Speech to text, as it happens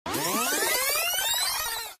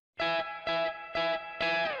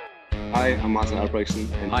Hi, I'm Martin Albrechtsen.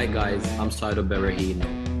 Hi guys, I'm Saido Berahino.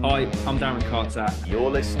 Hi, I'm Darren Carter.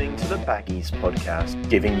 You're listening to the Baggies podcast,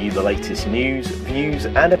 giving you the latest news, views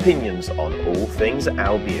and opinions on all things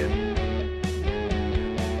Albion.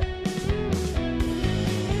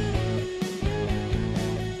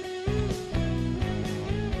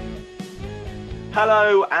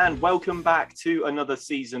 Hello and welcome back to another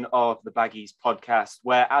season of the Baggies podcast,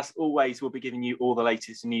 where as always we'll be giving you all the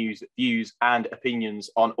latest news, views and opinions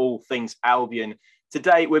on all things Albion.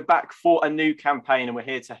 Today we're back for a new campaign and we're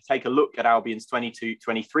here to take a look at Albion's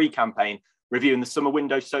 22-23 campaign, reviewing the summer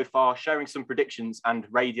window so far, sharing some predictions and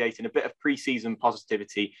radiating a bit of pre-season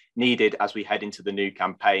positivity needed as we head into the new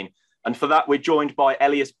campaign. And for that we're joined by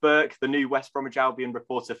Elias Burke, the new West Bromwich Albion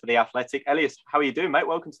reporter for The Athletic. Elias, how are you doing, mate?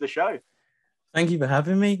 Welcome to the show. Thank you for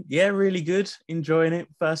having me. Yeah, really good. Enjoying it.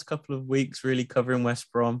 First couple of weeks really covering West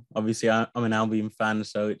Brom. Obviously, I'm an Albion fan,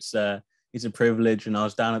 so it's a privilege. And I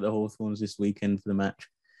was down at the Hawthorns this weekend for the match,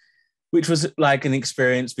 which was like an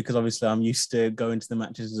experience because obviously I'm used to going to the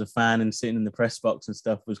matches as a fan and sitting in the press box and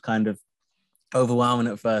stuff was kind of overwhelming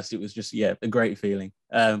at first. It was just, a great feeling.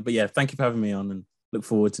 But yeah, thank you for having me on and look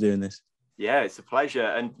forward to doing this. Yeah, it's a pleasure.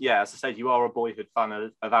 And yeah, as I said, you are a boyhood fan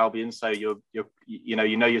of Albion, so you know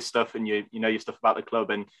your stuff and you know your stuff about the club,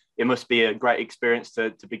 and it must be a great experience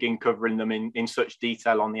to begin covering them in such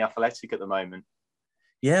detail on The Athletic at the moment.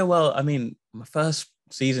 Yeah, well, I mean, my first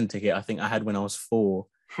season ticket I think I had when I was 4.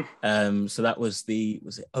 So that was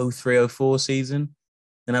it 03-04 season,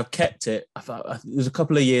 and I've kept it. I thought it was a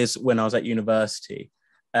couple of years when I was at university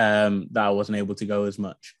that I wasn't able to go as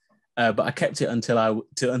much. But I kept it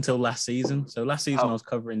until last season. So last season I was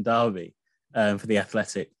covering Derby for The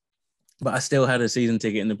Athletic, but I still had a season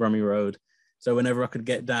ticket in the Bromwich Road. So whenever I could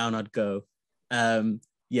get down, I'd go.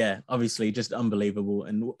 Obviously just unbelievable.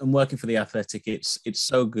 And working for The Athletic, it's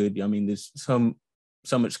so good. I mean, there's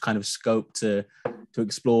so much kind of scope to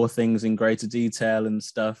explore things in greater detail and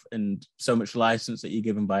stuff, and so much license that you're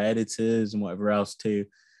given by editors and whatever else to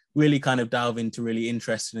really kind of delve into really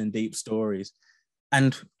interesting and deep stories.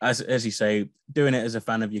 And as you say, doing it as a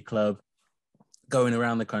fan of your club, going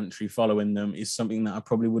around the country, following them is something that I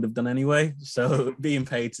probably would have done anyway. So being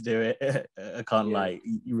paid to do it, I can't lie,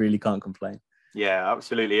 you really can't complain. Yeah,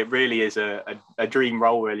 absolutely. It really is a dream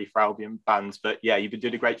role really for Albion fans. But yeah, you've been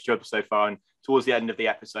doing a great job so far. And towards the end of the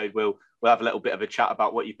episode, we'll have a little bit of a chat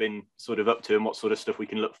about what you've been sort of up to and what sort of stuff we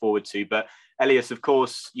can look forward to. But Elias, of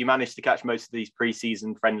course, you managed to catch most of these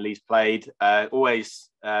pre-season friendlies played. Always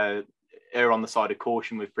err on the side of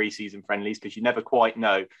caution with pre-season friendlies because you never quite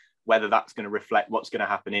know whether that's going to reflect what's going to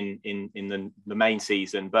happen in the main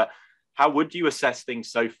season. But how would you assess things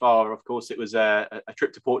so far? Of course, it was a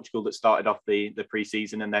trip to Portugal that started off the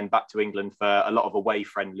pre-season and then back to England for a lot of away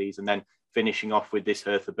friendlies and then finishing off with this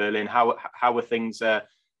Hertha Berlin. How were things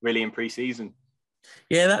really in pre-season?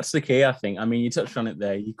 Yeah, that's the key, I think. I mean, you touched on it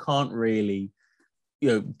there. You can't really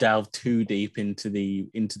delve too deep into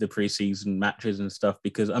the pre-season matches and stuff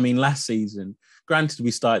because I mean last season, granted we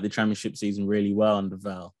started the championship season really well under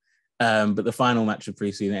Val, but the final match of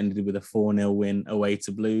pre-season ended with a 4-0 win away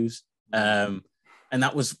to Blues, and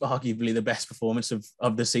that was arguably the best performance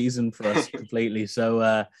of the season for us completely.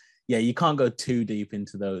 So you can't go too deep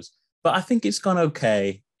into those, but I think it's gone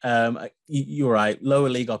okay. You're right, lower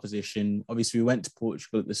league opposition. Obviously we went to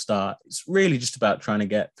Portugal at the start. It's really just about trying to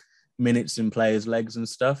get minutes in players' legs and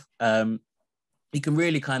stuff. You can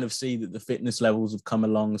really kind of see that the fitness levels have come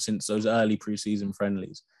along since those early pre-season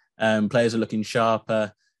friendlies. Players are looking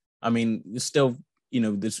sharper. I mean, there's still,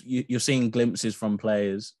 you're seeing glimpses from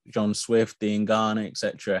players, John Swift, Dean Garner,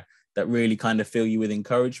 etc., that really kind of fill you with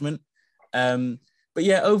encouragement. But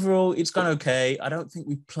yeah, overall, it's gone okay. I don't think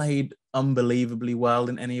we've played unbelievably well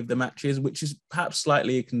in any of the matches, which is perhaps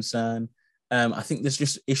slightly a concern. I think there's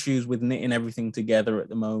just issues with knitting everything together at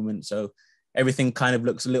the moment. So everything kind of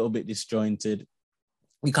looks a little bit disjointed.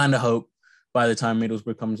 We kind of hope by the time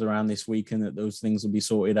Middlesbrough comes around this weekend that those things will be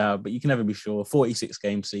sorted out, but you can never be sure. 46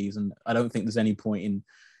 game season. I don't think there's any point in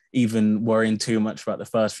even worrying too much about the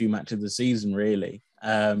first few matches of the season, really,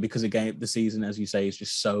 because again, the season, as you say, is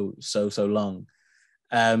just so long.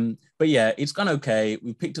 But yeah, it's gone okay.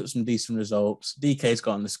 We've picked up some decent results. DK's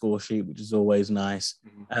got on the score sheet, which is always nice.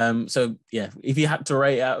 So yeah, if you had to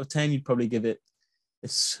rate it out of 10, you'd probably give it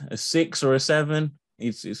a 6 or a 7.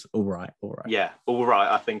 It's all right. Yeah, all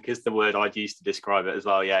right, I think is the word I'd use to describe it as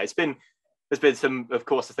well. Yeah, there's been some, of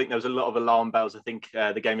course, I think there was a lot of alarm bells. I think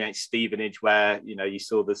the game against Stevenage where, you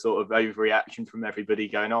saw the sort of overreaction from everybody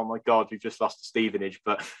going, oh my God, we've just lost to Stevenage.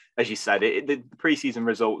 But as you said, the pre-season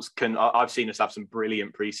results I've seen us have some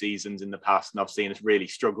brilliant pre-seasons in the past, and I've seen us really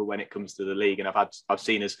struggle when it comes to the league, and I've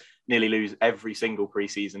seen us nearly lose every single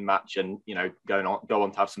pre-season match, and go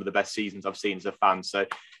on to have some of the best seasons I've seen as a fan. So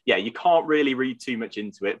yeah, you can't really read too much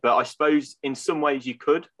into it, but I suppose in some ways you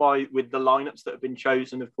could with the lineups that have been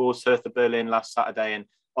chosen. Of course, Hertha Berlin last Saturday and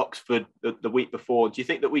Oxford the week before. Do you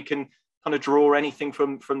think that we can kind of draw anything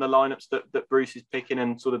from the lineups that Bruce is picking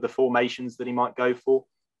and sort of the formations that he might go for?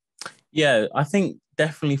 Yeah, I think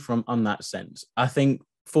definitely on that sense. I think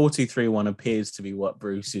 4-2-3-1 appears to be what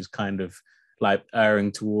Bruce is kind of like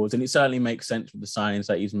erring towards, and it certainly makes sense with the signings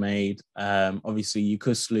that he's made. Obviously,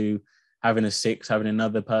 Yukuslu having a 6, having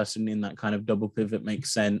another person in that kind of double pivot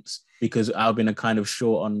makes sense, because Albion are kind of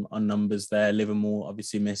short on numbers there. Livermore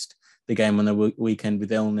obviously missed the game on the weekend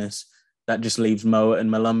with illness. That just leaves Moa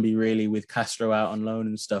and Malumbi really with Castro out on loan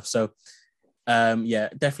and stuff. So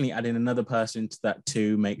definitely adding another person into that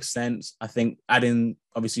too makes sense. I think adding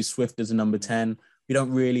obviously Swift as a number 10. We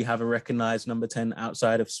don't really have a recognised number 10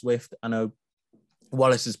 outside of Swift. I know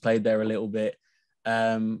Wallace has played there a little bit.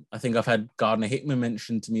 I think I've had Gardner Hickman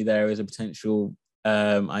mentioned to me there as a potential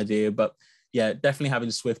idea, but yeah, definitely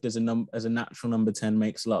having Swift as a natural number 10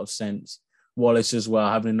 makes a lot of sense. Wallace as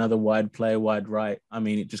well, having another wide player, wide right. I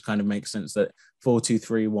mean, it just kind of makes sense that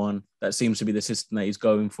 4-2-3-1, that seems to be the system that he's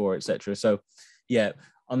going for, etc. So yeah,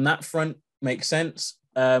 on that front, makes sense.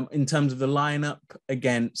 In terms of the lineup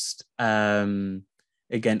against Hertha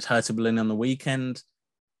Berlin on the weekend,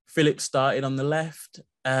 Phillips started on the left.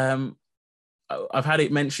 I've had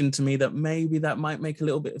it mentioned to me that maybe that might make a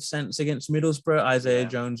little bit of sense against Middlesbrough. Isaiah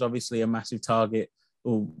Jones, obviously a massive target,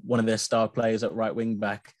 or one of their star players at right wing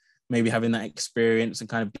back. Maybe having that experience and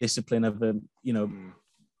kind of discipline of a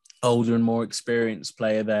older and more experienced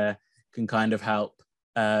player there can kind of help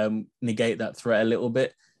negate that threat a little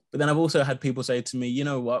bit. But then I've also had people say to me, you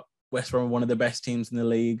know what, West Brom are one of the best teams in the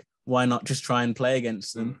league. Why not just try and play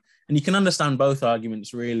against them? And you can understand both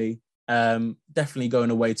arguments, really. Definitely going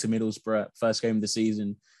away to Middlesbrough, first game of the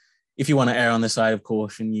season. If you want to err on the side of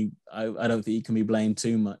caution, I don't think you can be blamed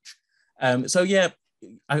too much.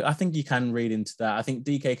 I think you can read into that. I think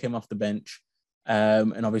DK came off the bench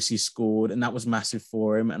and obviously scored, and that was massive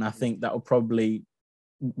for him. And I think that will probably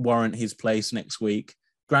warrant his place next week.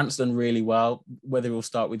 Grant's done really well. Whether he'll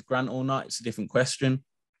start with Grant or not, it's a different question.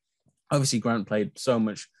 Obviously, Grant played so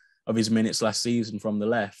much of his minutes last season from the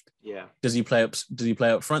left. Yeah. Does he play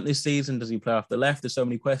up front this season? Does he play off the left? There's so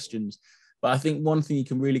many questions. But I think one thing you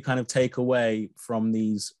can really kind of take away from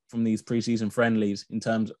these preseason friendlies, in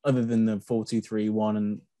terms other than the 4-2-3-1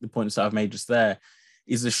 and the points that I've made just there,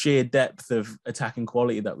 is the sheer depth of attacking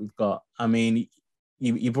quality that we've got. I mean,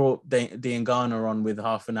 you brought Dean Garner on with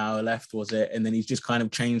half an hour left, was it? And then he's just kind of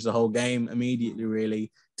changed the whole game immediately,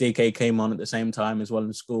 really. DK came on at the same time as well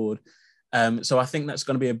and scored. So I think that's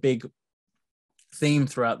going to be a big theme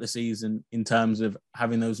throughout the season in terms of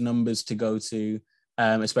having those numbers to go to,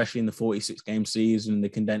 especially in the 46-game season, the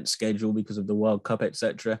condensed schedule because of the World Cup,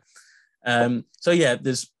 etc.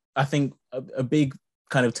 There's, I think, a big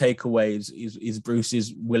kind of takeaway is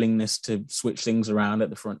Bruce's willingness to switch things around at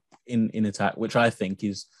the front in attack, which I think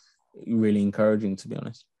is really encouraging, to be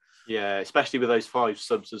honest. Yeah, especially with those 5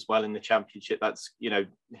 subs as well in the Championship. That's,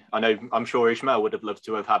 I'm sure Ishmael would have loved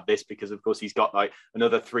to have had this, because of course he's got like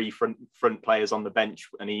another 3 front players on the bench,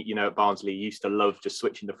 and he, at Barnsley, he used to love just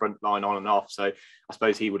switching the front line on and off. So I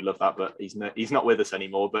suppose he would love that, but he's not with us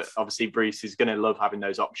anymore. But obviously Bruce is going to love having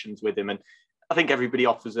those options with him, and I think everybody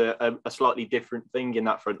offers a slightly different thing in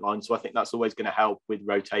that front line. So I think that's always going to help with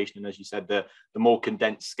rotation, and as you said, the more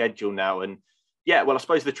condensed schedule now. And yeah, well, I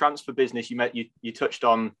suppose the transfer business, you touched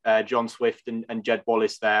on John Swift and Jed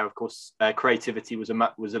Wallace there. Of course, creativity was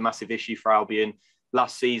a massive issue for Albion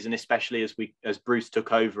last season, especially as Bruce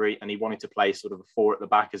took over, and he wanted to play sort of a 4 at the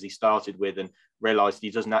back as he started with, and realised he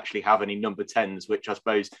doesn't actually have any number 10s, which I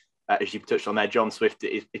suppose, as you touched on there, John Swift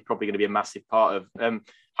is probably going to be a massive part of.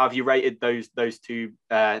 How have you rated those 2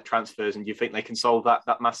 transfers, and do you think they can solve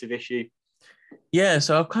that massive issue? Yeah,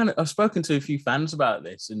 so I've spoken to a few fans about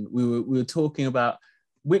this, and we were talking about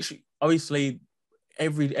which, obviously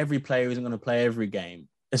every player isn't going to play every game,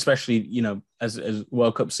 especially as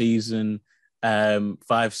World Cup season, 5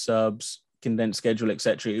 subs, condensed schedule,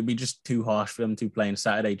 etc. It would be just too harsh for them to play in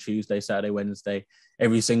Saturday, Tuesday, Saturday, Wednesday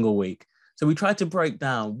every single week. So we tried to break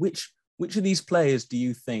down which of these players do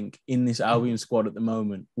you think in this Albion squad at the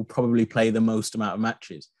moment will probably play the most amount of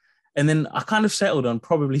matches. And then I kind of settled on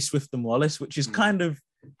probably Swift and Wallace, which is kind of,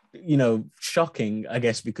 shocking, I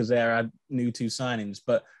guess, because they're our new 2 signings.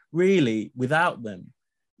 But really, without them,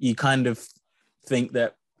 you kind of think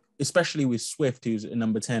that, especially with Swift, who's a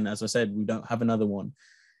number 10, as I said, we don't have another one.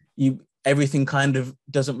 everything kind of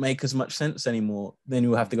doesn't make as much sense anymore. Then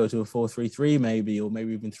you'll have to go to a 4-3-3 maybe, or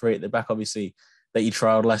maybe even 3 at the back, obviously, that you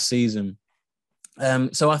trialed last season.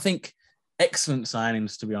 So I think excellent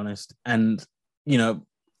signings, to be honest. And,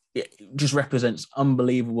 it just represents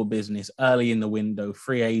unbelievable business early in the window,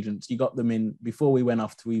 free agents. You got them in before we went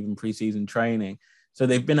off to even preseason training. So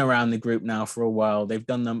they've been around the group now for a while. They've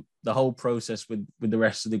done the whole process with the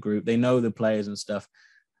rest of the group. They know the players and stuff.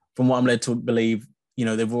 From what I'm led to believe,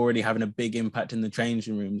 they've already having a big impact in the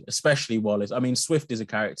changing room, especially Wallace. I mean, Swift is a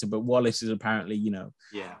character, but Wallace is apparently,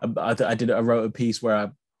 yeah. I wrote a piece where I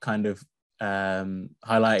kind of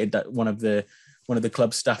highlighted that one of the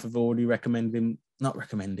club staff have already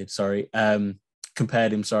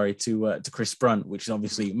compared him, to Chris Brunt, which is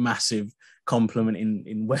obviously massive compliment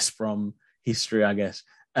in West Brom history, I guess.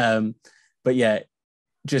 But yeah,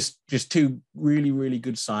 just 2 really, really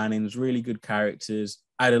good signings, really good characters,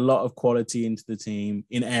 add a lot of quality into the team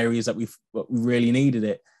in areas that we really needed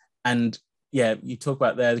it. And yeah, you talk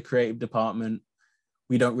about the creative department.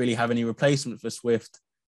 We don't really have any replacement for Swift.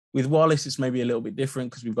 With Wallace, it's maybe a little bit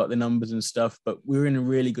different because we've got the numbers and stuff, but we're in a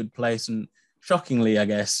really good place. And shockingly, I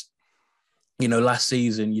guess, last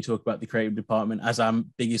season you talk about the creative department as our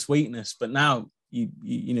biggest weakness, but now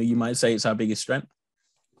you might say it's our biggest strength.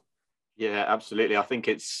 Yeah, absolutely. I think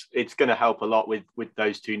it's going to help a lot with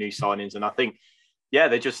those 2 new signings, and I think, yeah,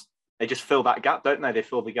 they just fill that gap, don't they? They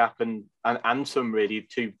fill the gap and some really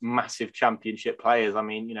 2 massive championship players. I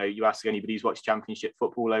mean, you ask anybody who's watched championship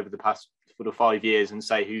football over the past sort of 5 years and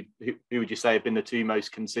say who would you say have been the 2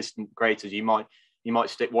 most consistent greaters? You might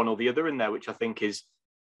stick one or the other in there, which I think is,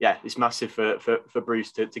 yeah, it's massive for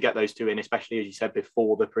Bruce to get those 2 in, especially as you said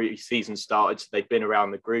before the pre-season started. So they've been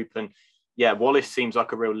around the group, and yeah, Wallace seems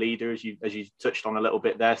like a real leader as you touched on a little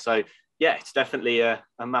bit there. So yeah, it's definitely a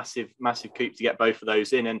massive coup to get both of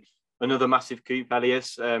those in. And another massive coup,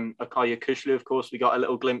 Elias, Akaya Kushlu, of course, we got a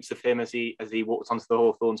little glimpse of him as he walked onto the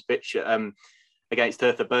Hawthorns pitch against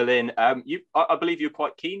Hertha Berlin. I believe you're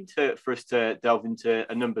quite keen for us to delve into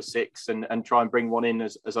a number 6 and try and bring one in,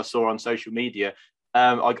 as I saw on social media.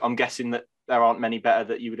 I'm guessing that there aren't many better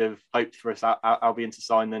that you would have hoped for us Albion to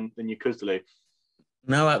sign than your Kuzlu.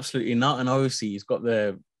 No, absolutely not. And obviously he's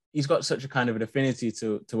got such a kind of an affinity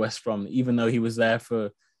to West Brom, even though he was there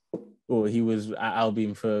he was at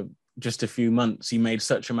Albion for just a few months. He made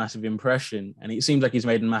such a massive impression, and it seems like he's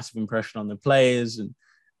made a massive impression on the players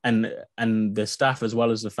and the staff as well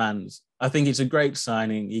as the fans. I think it's a great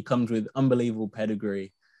signing. He comes with unbelievable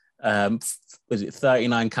pedigree. Was it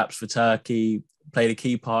 39 caps for Turkey? Played a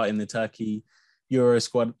key part in the Turkey Euro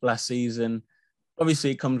squad last season.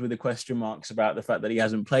 Obviously, it comes with the question marks about the fact that he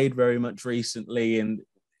hasn't played very much recently, and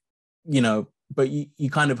but you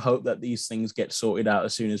kind of hope that these things get sorted out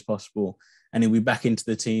as soon as possible, and he'll be back into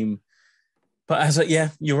the team. But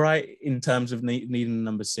you're right in terms of needing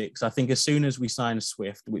number 6. I think as soon as we signed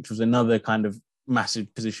Swift, which was another kind of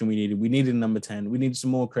massive position we needed number 10. We needed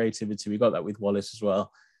some more creativity. We got that with Wallace as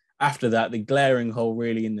well. After that, the glaring hole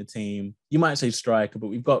really in the team, you might say striker, but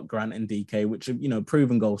we've got Grant and DK, which are,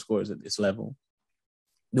 proven goal scorers at this level.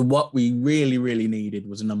 What we really, really needed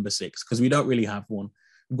was a number 6 because we don't really have one.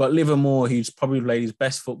 We've got Livermore, who's probably played his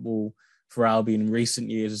best football for Albion in recent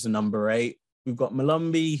years as a number 8. We've got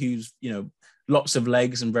Malumbi, who's, lots of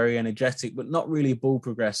legs and very energetic, but not really a ball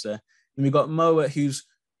progressor. And we've got Moa, who's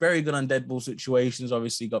very good on dead ball situations,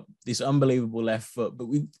 obviously got this unbelievable left foot, but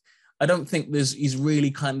I don't think he's really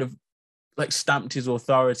kind of like stamped his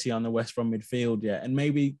authority on the West Brom midfield yet. And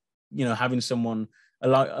maybe, having someone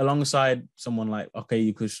alongside someone like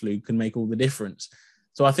Okay Kushlu can make all the difference.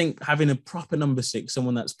 So I think having a proper number 6,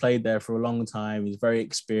 someone that's played there for a long time, is very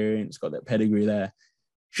experienced, got that pedigree there,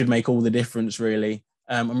 should make all the difference, really.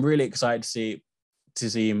 I'm really excited to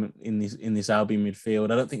see him in this Albion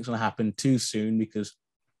midfield. I don't think it's going to happen too soon because,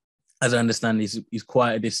 as I understand, he's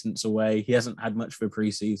quite a distance away. He hasn't had much for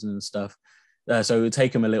pre-season and stuff, so it'll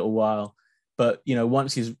take him a little while. But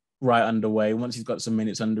once he's right underway, once he's got some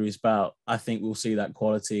minutes under his belt, I think we'll see that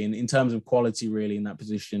quality. And in terms of quality, really, in that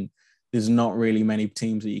position, there's not really many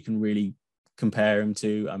teams that you can really compare him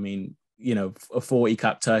to. I mean, a 40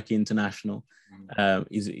 cap Turkey international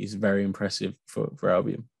is very impressive for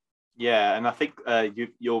Albion. Yeah, and I think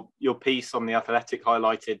your piece on The Athletic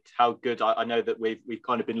highlighted how good. I know that we've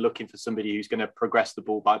kind of been looking for somebody who's going to progress the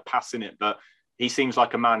ball by passing it, but he seems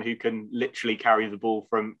like a man who can literally carry the ball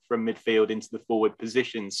from midfield into the forward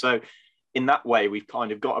position. So in that way, we've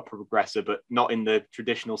kind of got a progressor, but not in the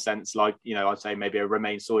traditional sense, like, I'd say maybe a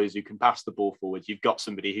Romain Sawyers who can pass the ball forwards. You've got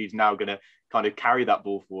somebody who's now going to kind of carry that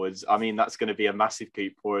ball forwards. I mean, that's going to be a massive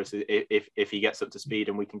coup for us if he gets up to speed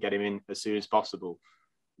and we can get him in as soon as possible.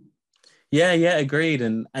 Yeah, agreed.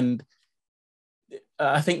 And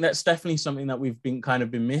I think that's definitely something that we've been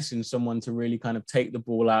missing, someone to really kind of take the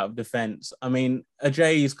ball out of defense. I mean,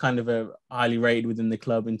 Ajay is kind of a highly rated within the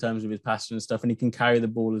club in terms of his passion and stuff, and he can carry the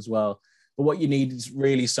ball as well. But what you need is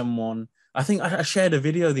really someone. I think I shared a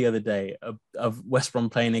video the other day of West Brom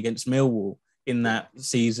playing against Millwall in that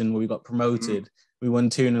season where we got promoted. We won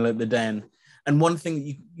 2-0 at the Den. And one thing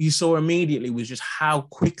that you saw immediately was just how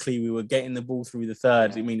quickly we were getting the ball through the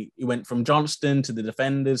third. I mean, it went from Johnston to the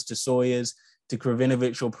defenders to Sawyers to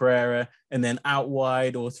Kravinovic or Pereira, and then out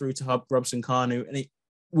wide or through to Robson Kanu. And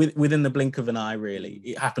within the blink of an eye, really,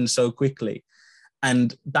 it happened so quickly.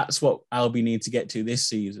 And that's what Albion need to get to this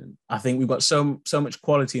season. I think we've got so much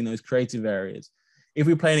quality in those creative areas. If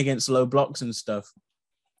we're playing against low blocks and stuff,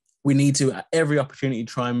 we need to, at every opportunity,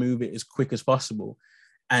 try and move it as quick as possible.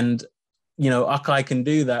 And, Akai can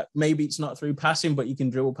do that. Maybe it's not through passing, but you can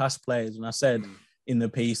dribble past players. And I said in the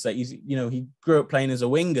piece that he grew up playing as a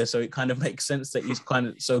winger, so it kind of makes sense that he's kind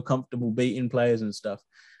of so comfortable beating players and stuff.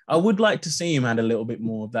 I would like to see him add a little bit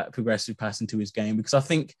more of that progressive passing to his game, because I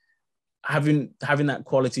think having that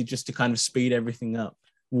quality just to kind of speed everything up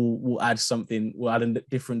will add something, will add a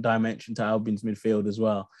different dimension to Albion's midfield as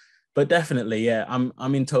well. But definitely, yeah,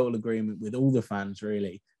 I'm in total agreement with all the fans,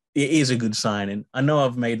 really. It is a good signing. I know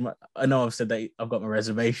I've said that I've got my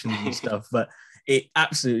reservations and stuff, but it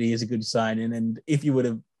absolutely is a good signing. And if you would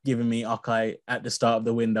have given me Okai at the start of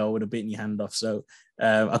the window, I would have bitten your hand off. So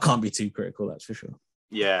I can't be too critical, that's for sure.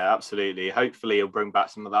 Yeah, absolutely. Hopefully he'll bring back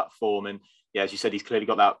some of that form. And yeah, as you said, he's clearly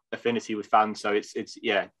got that affinity with fans. So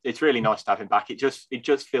it's really nice to have him back. It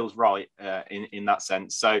just feels right in that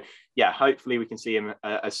sense. So yeah, hopefully we can see him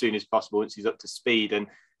as soon as possible once he's up to speed. And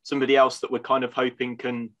somebody else that we're kind of hoping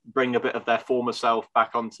can bring a bit of their former self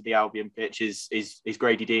back onto the Albion pitch is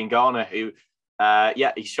Grady Diangana, who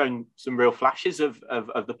he's shown some real flashes of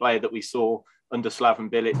the player that we saw under Slaven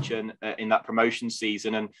Bilic and in that promotion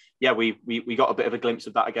season. And yeah, we got a bit of a glimpse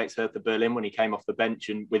of that against Hertha Berlin when he came off the bench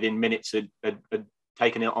and within minutes had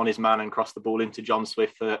taken it on his man and crossed the ball into John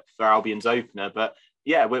Swift for Albion's opener. But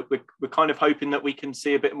yeah, we're kind of hoping that we can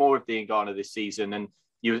see a bit more of Diangana this season. And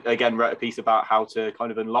you again wrote a piece about how to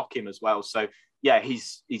kind of unlock him as well. So yeah,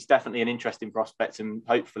 he's definitely an interesting prospect, and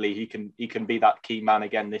hopefully he can be that key man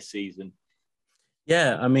again this season.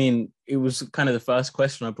 Yeah, I mean, it was kind of the first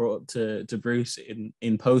question I brought up to Bruce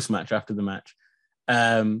in post-match after the match.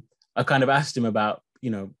 I kind of asked him about,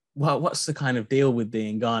 what's the kind of deal with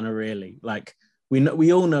Diangana really? Like,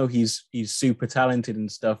 we all know he's super talented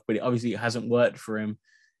and stuff, but obviously it hasn't worked for him.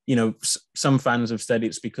 Some fans have said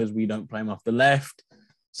it's because we don't play him off the left.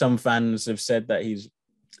 Some fans have said that his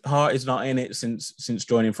heart is not in it since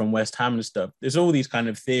joining from West Ham and stuff. There's all these kind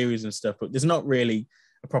of theories and stuff, but there's not really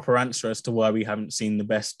a proper answer as to why we haven't seen the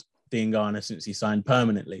best Diangana since he signed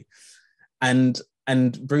permanently. And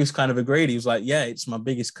Bruce kind of agreed. He was like, yeah, it's my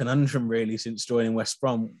biggest conundrum really since joining West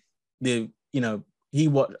Brom. I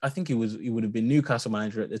think he would have been Newcastle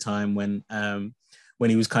manager at the time when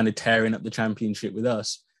he was kind of tearing up the Championship with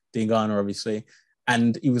us, Diangana obviously.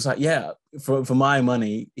 And he was like, yeah, for my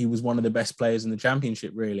money, he was one of the best players in the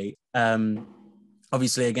Championship, really.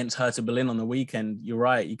 Obviously, against Hertha Berlin on the weekend, you're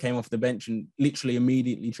right, he came off the bench and literally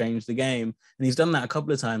immediately changed the game. And he's done that a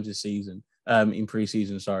couple of times this season, in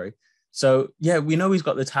pre-season, sorry. So, yeah, we know he's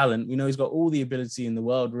got the talent. We know he's got all the ability in the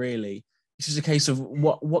world, really. It's just a case of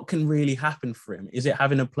what can really happen for him. Is it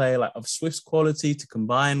having a player like of Swift's quality to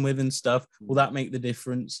combine with and stuff? Will that make the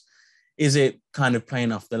difference? Is it kind of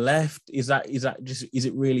playing off the left? Is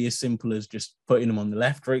it really as simple as just putting him on the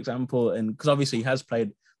left, for example? And because obviously he has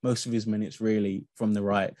played most of his minutes really from the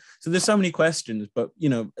right. So there's so many questions, but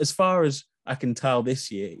as far as I can tell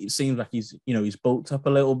this year, it seems like he's bulked up a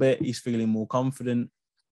little bit. He's feeling more confident.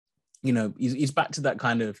 He's back to that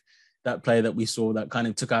kind of that player that we saw that kind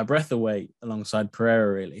of took our breath away alongside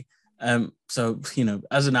Pereira, really. So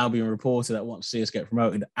as an Albion reporter that wants to see us get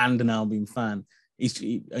promoted and an Albion fan,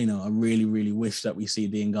 I really, really wish that we see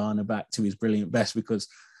Diangana back to his brilliant best, because,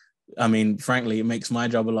 I mean, frankly, it makes my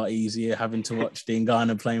job a lot easier having to watch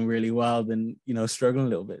Diangana playing really well than, struggling a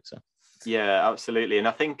little bit. So. Yeah, absolutely. And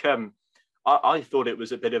I think I thought it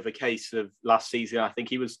was a bit of a case of last season. I think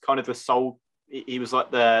he was kind of the sole, he was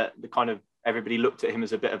like the kind of, everybody looked at him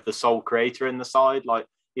as a bit of the sole creator in the side. Like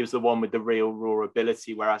he was the one with the real raw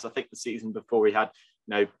ability. Whereas I think the season before he had,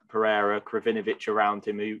 Pereira, Kravinovic around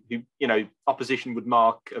him, who opposition would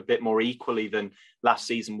mark a bit more equally than last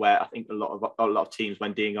season, where I think a lot of teams,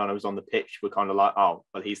 when Diangana was on the pitch, were kind of like, oh,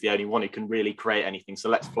 well, he's the only one who can really create anything. So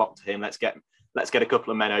let's flock to him. Let's get a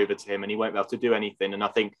couple of men over to him, and he won't be able to do anything. And I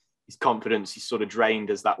think his confidence is sort of drained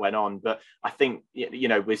as that went on. But I think, you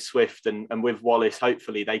know, with Swift and with Wallace,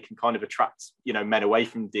 hopefully they can kind of attract, you know, men away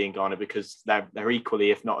from Diangana, because they're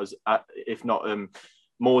equally, if not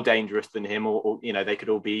more dangerous than him, or you know, they could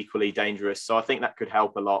all be equally dangerous. So I think that could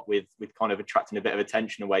help a lot with kind of attracting a bit of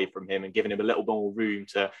attention away from him and giving him a little more room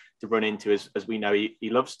to run into, as we know he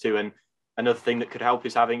loves to. And another thing that could help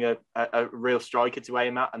is having a real striker to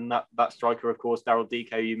aim at, and that striker, of course, Daryl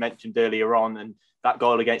Dike, you mentioned earlier on, and that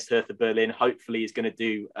goal against Hertha Berlin hopefully is going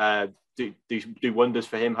to do wonders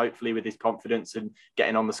for him, hopefully, with his confidence and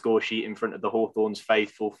getting on the score sheet in front of the Hawthorns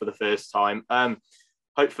faithful for the first time.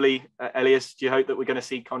 Hopefully, Elias, do you hope that we're going to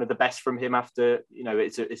see kind of the best from him after, you know,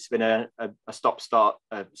 it's been a start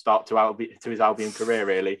to his Albion career,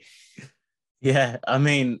 really? Yeah, I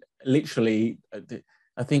mean, literally,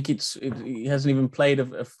 I think he hasn't even played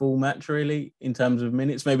a full match, really, in terms of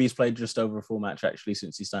minutes. Maybe he's played just over a full match, actually,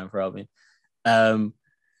 since he signed for Albion. Another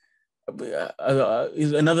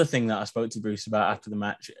thing that I spoke to Bruce about after the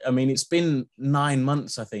match, I mean, it's been 9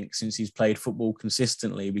 months, I think, since he's played football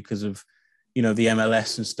consistently because of, you know, the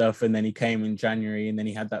MLS and stuff. And then he came in January, and then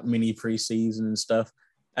he had that mini pre-season and stuff.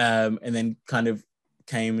 And then kind of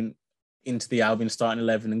came into the Albion starting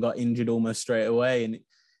 11 and got injured almost straight away. And,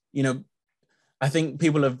 you know, I think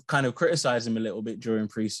people have kind of criticised him a little bit during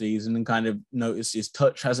pre-season and kind of noticed his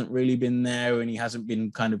touch hasn't really been there, and he hasn't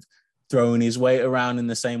been kind of throwing his weight around in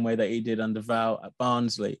the same way that he did under Val at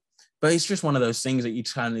Barnsley. But it's just one of those things that you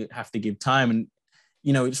kind of have to give time. And,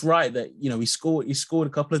 you know, it's right that, you know, he scored a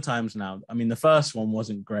couple of times now. I mean, the first one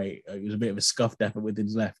wasn't great. It was a bit of a scuffed effort with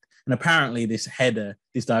his left. And apparently this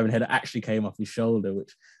diving header actually came off his shoulder,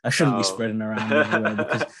 which I shouldn't be spreading around everywhere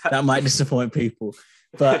because that might disappoint people.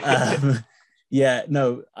 But yeah,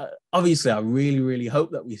 no, obviously I really, really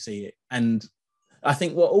hope that we see it. And I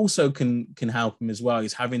think what also can help him as well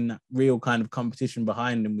is having that real kind of competition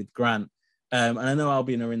behind him with Grant. And I know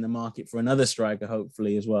Albion are in the market for another striker,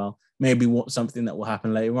 hopefully, as well. Maybe something that will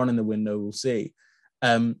happen later on in the window, we'll see.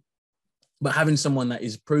 But having someone that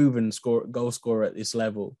is proven goal scorer at this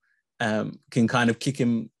level can kind of kick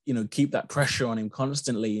him, you know, keep that pressure on him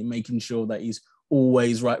constantly and making sure that he's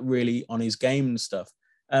always really on his game and stuff.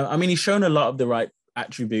 I mean, he's shown a lot of the right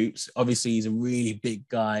attributes. Obviously, he's a really big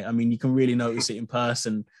guy. I mean, you can really notice it in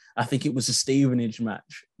person. I think it was a Stevenage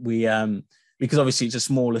match. Because obviously it's a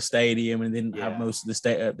smaller stadium and didn't have most of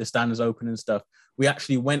the stands open and stuff. We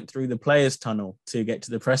actually went through the players' tunnel to get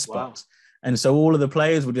to the press box. And so all of the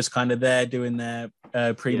players were just kind of there doing their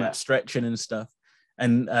pre-match stretching and stuff.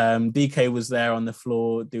 And DK was there on the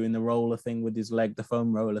floor doing the roller thing with his leg, the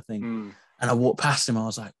foam roller thing. And I walked past him. I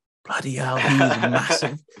was like, bloody hell, he's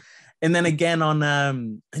massive. And then again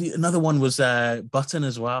on another one was Button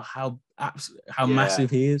as well. How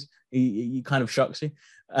massive he is. He kind of shocks you.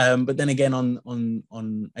 But then again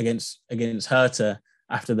on against Hertha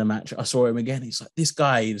after the match, I saw him again. It's like, this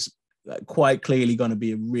guy is quite clearly going to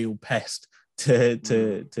be a real pest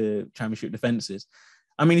to Championship defences.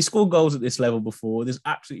 I mean, he scored goals at this level before. There's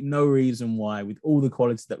absolutely no reason why, with all the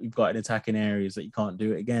quality that we've got in attacking areas, that you can't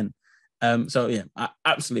do it again. So yeah,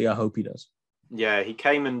 I hope he does. Yeah, he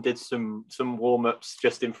came and did some warm-ups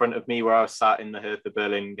just in front of me where I was sat in the Hertha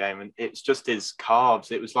Berlin game, and it's just his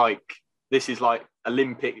calves. It was like, this is like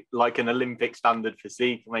an Olympic standard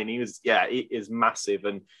physique. I mean, he is massive.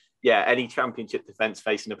 And yeah, any Championship defence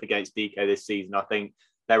facing up against DK this season, I think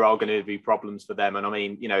there are going to be problems for them. And I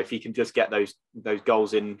mean, you know, if he can just get those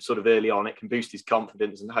goals in sort of early on, it can boost his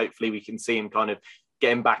confidence, and hopefully we can see him kind of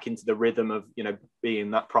getting back into the rhythm of, you know, being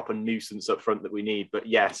that proper nuisance up front that we need. But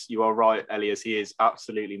yes, you are right, Elias. He is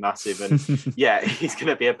absolutely massive, and yeah, he's going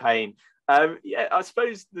to be a pain. Yeah, I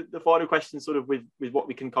suppose the final question, sort of with what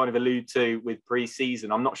we can kind of allude to with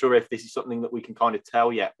pre-season, I'm not sure if this is something that we can kind of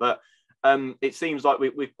tell yet, but it seems like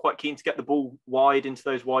we're quite keen to get the ball wide into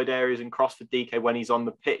those wide areas and cross for DK when he's on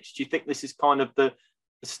the pitch. Do you think this is kind of the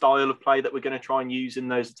style of play that we're going to try and use in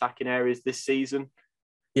those attacking areas this season?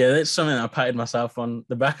 Yeah, that's something I patted myself on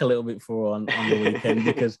the back a little bit for on the weekend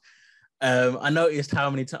because I noticed how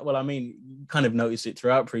many times, well, I mean, you kind of noticed it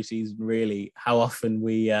throughout pre-season, really, how often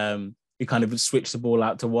we kind of switch the ball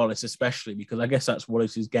out to Wallace, especially because I guess that's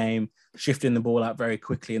Wallace's game, shifting the ball out very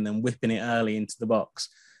quickly and then whipping it early into the box.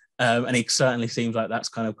 And it certainly seems like that's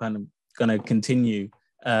kind of going to continue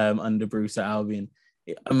under Bruce at Albion.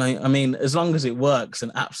 I mean, as long as it works,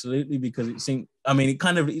 and absolutely, because it seems, I mean,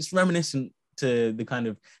 it's reminiscent to the kind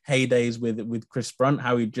of heydays with Chris Brunt,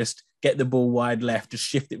 how he'd just get the ball wide left, just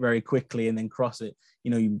shift it very quickly and then cross it.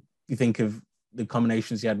 You know, you think of the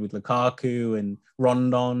combinations he had with Lukaku and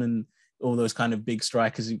Rondon and all those kind of big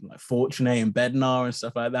strikers like Fortuné and Bednar and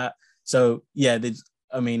stuff like that. So yeah,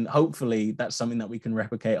 I mean, hopefully that's something that we can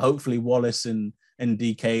replicate. Hopefully Wallace and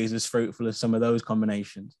DK is as fruitful as some of those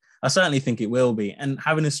combinations. I certainly think it will be. And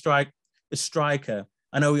having a striker,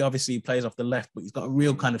 I know he obviously plays off the left, but he's got a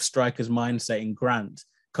real kind of striker's mindset in Grant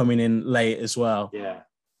coming in late as well. Yeah.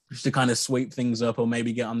 Just to kind of sweep things up or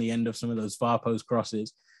maybe get on the end of some of those far post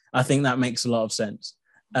crosses. I think that makes a lot of sense.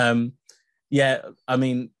 Yeah, I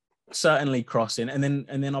mean, certainly crossing. And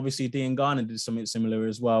then obviously Dean Garner did something similar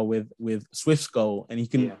as well with Swift's goal. And he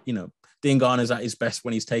can, Dean Garner's at his best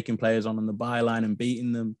when he's taking players on the byline and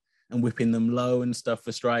beating them and whipping them low and stuff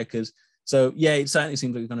for strikers. So, yeah, it certainly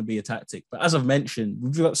seems like it's going to be a tactic. But as I've mentioned,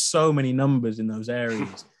 we've got so many numbers in those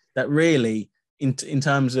areas that really, in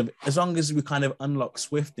terms of, as long as we kind of unlock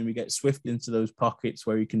Swift and we get Swift into those pockets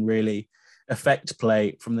where he can really affect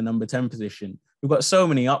play from the number 10 position, we've got so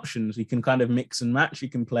many options. We can kind of mix and match. You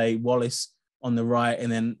can play Wallace on the right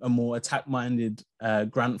and then a more attack-minded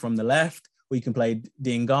Grant from the left. We can play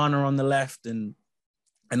Dean Garner on the left and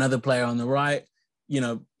another player on the right.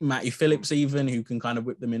 Matty Phillips even, who can kind of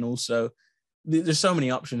whip them in also. There's so many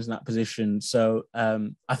options in that position. So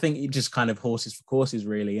I think it just kind of horses for courses,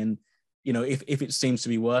 really. And, if it seems to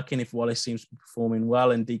be working, if Wallace seems to be performing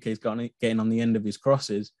well and DK's getting on the end of his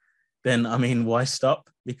crosses, then, I mean, why stop?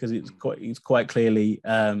 Because it's quite clearly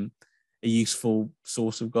a useful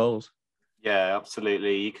source of goals. Yeah,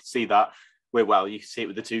 absolutely. You could see that. You can see it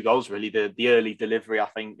with the 2 goals, really. The early delivery, I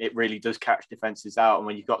think it really does catch defences out. And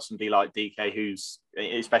when you've got somebody like DK, who's,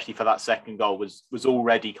 especially for that second goal, was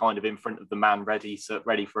already kind of in front of the man, ready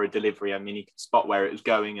for a delivery. I mean, he could spot where it was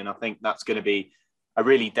going. And I think that's going to be a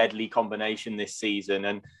really deadly combination this season.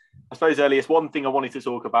 And I suppose, Elias, one thing I wanted to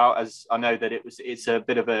talk about, as I know that it's a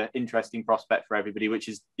bit of an interesting prospect for everybody, which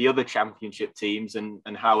is the other championship teams and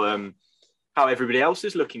how everybody else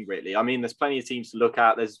is looking, really. I mean, there's plenty of teams to look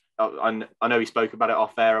at. I know we spoke about it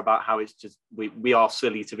off air about how it's just we are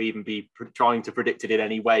silly to even be trying to predict it in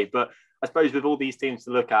any way. But I suppose with all these teams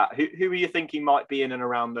to look at, who are you thinking might be in and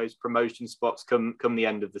around those promotion spots come the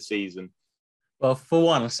end of the season? Well, for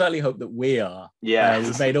one, I certainly hope that we are. Yeah,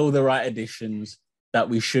 we've made all the right additions that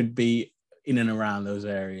we should be in and around those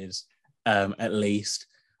areas, at least.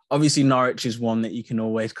 Obviously, Norwich is one that you can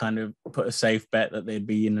always kind of put a safe bet that they'd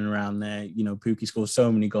be in and around there. Pookie scores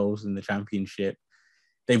so many goals in the Championship.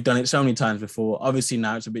 They've done it so many times before. Obviously,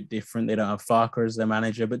 now it's a bit different. They don't have Farker as their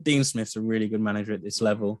manager, but Dean Smith's a really good manager at this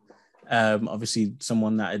level. Obviously,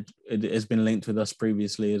 someone that has been linked with us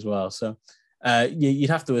previously as well. So you'd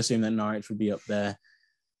have to assume that Norwich would be up there.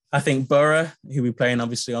 I think Borough, who we're playing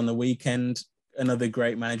obviously on the weekend, another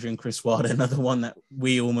great manager in Chris Wilder, another one that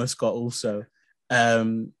we almost got also. They're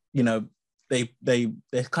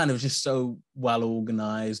kind of just so well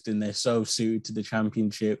organised and they're so suited to the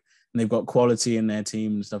Championship and they've got quality in their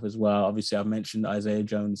team and stuff as well. Obviously, I've mentioned Isaiah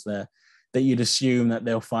Jones there, that you'd assume that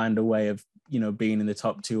they'll find a way of, being in the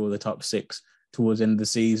top 2 or the top 6 towards the end of the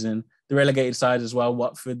season. The relegated side as well,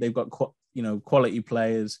 Watford, they've got, quality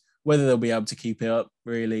players. Whether they'll be able to keep it up,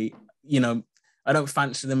 really, I don't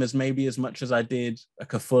fancy them as much as I did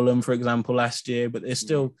like a Fulham, for example, last year, but they're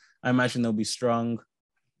still, I imagine they'll be strong.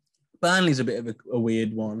 Burnley's a bit of a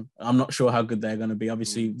weird one. I'm not sure how good they're going to be.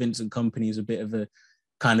 Obviously, Vincent Kompany is a bit of a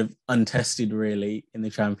kind of untested, really, in the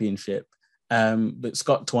Championship. But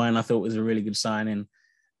Scott Twine, I thought, was a really good signing.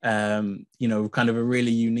 Kind of a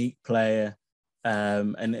really unique player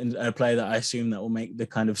and a player that I assume that will make the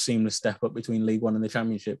kind of seamless step up between League One and the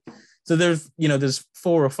Championship. So there's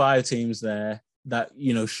 4 or 5 teams there that,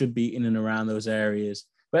 should be in and around those areas.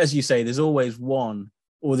 But as you say, there's always one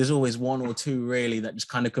or two really that just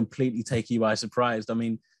kind of completely take you by surprise. I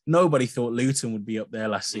mean, nobody thought Luton would be up there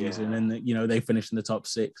last season and, they finished in the top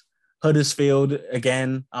 6. Huddersfield,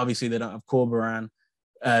 again, obviously they don't have Corberan.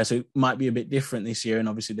 So it might be a bit different this year. And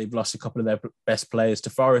obviously they've lost a couple of their best players to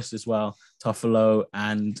Forest as well, Toffolo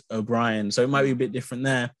and O'Brien. So it might be a bit different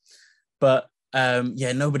there. But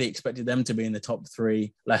nobody expected them to be in the top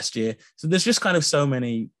 3 last year. So there's just kind of so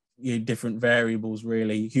many different variables,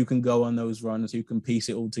 really, who can go on those runs, who can piece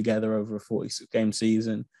it all together over a 46-game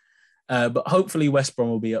season. But hopefully West Brom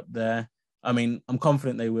will be up there. I mean, I'm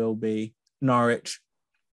confident they will be. Norwich,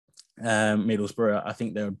 Middlesbrough, I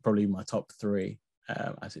think they're probably my top 3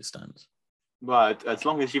 as it stands. Well, as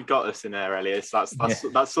long as you've got us in there, Elias,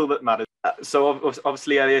 that's all that matters. So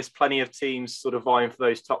obviously, Elias, plenty of teams sort of vying for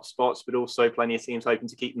those top spots, but also plenty of teams hoping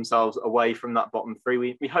to keep themselves away from that bottom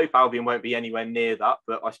 3. We hope Albion won't be anywhere near that,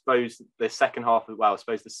 but I suppose the second half of,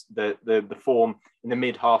 the form in the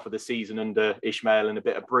mid half of the season under Ishmael and a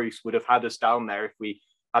bit of Bruce would have had us down there if we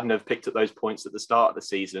hadn't have picked up those points at the start of the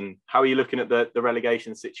season. How are you looking at the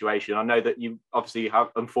relegation situation? I know that you obviously have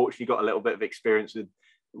unfortunately got a little bit of experience with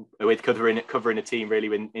with covering a team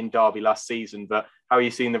really in Derby last season. But how are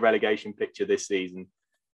you seeing the relegation picture this season?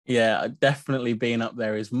 Yeah, definitely being up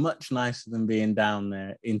there is much nicer than being down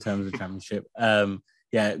there in terms of Championship.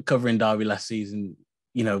 Yeah, covering Derby last season,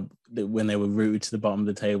 when they were rooted to the bottom of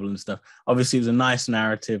the table and stuff. Obviously, it was a nice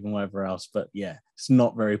narrative and whatever else, but yeah, it's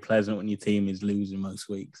not very pleasant when your team is losing most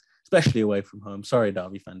weeks, especially away from home. Sorry,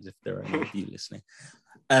 Derby fans, if there are any of you listening.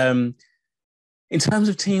 In terms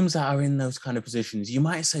of teams that are in those kind of positions, you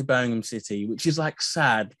might say Birmingham City, which is like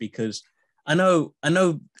sad because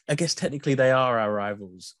I guess technically they are our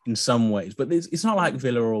rivals in some ways, but it's not like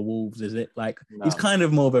Villa or Wolves, is it? Like, no. It's kind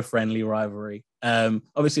of more of a friendly rivalry.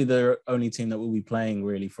 Obviously, they're the only team that will be playing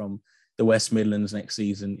really from the West Midlands next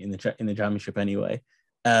season in the Championship anyway.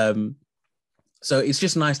 So it's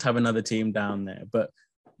just nice to have another team down there. But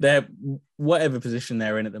they're whatever position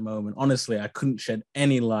they're in at the moment. Honestly, I couldn't shed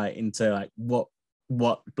any light into like what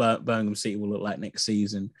Birmingham City will look like next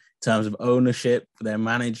season in terms of ownership, their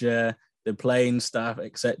manager, the playing staff,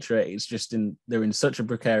 etc. It's just they're in such a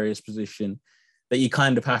precarious position that you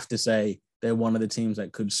kind of have to say they're one of the teams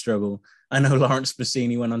that could struggle. I know Lawrence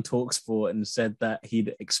Bassini went on TalkSport and said that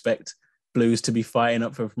he'd expect Blues to be fighting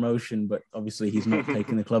up for promotion, but obviously he's not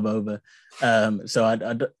taking the club over. So I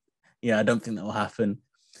don't think that will happen.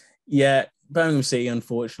 Yeah, Birmingham City,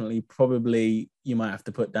 unfortunately, probably you might have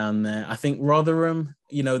to put down there. I think Rotherham,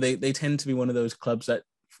 they tend to be one of those clubs that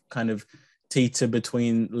kind of teeter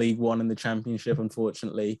between League One and the Championship,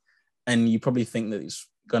 unfortunately. And you probably think that it's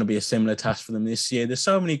going to be a similar task for them this year. There's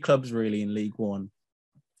so many clubs really in League One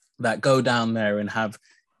that go down there and have,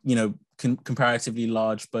 comparatively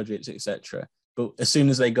large budgets, etc. But as soon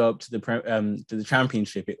as they go up to the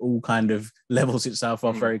Championship, it all kind of levels itself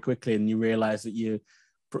off very quickly, and you realise that you're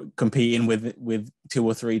competing with two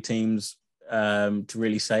or three teams to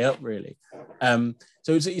really stay up, really. So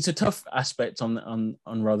it's a tough aspect on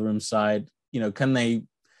Rotherham's side. Can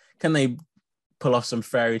they pull off some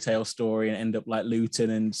fairy tale story and end up like Luton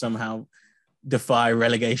and somehow defy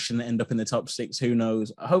relegation and end up in the top six? Who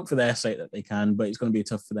knows? I hope for their sake that they can, but it's going to be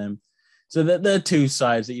tough for them. So there are two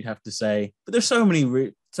sides that you'd have to say. But there's so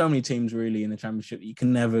many teams really in the Championship that you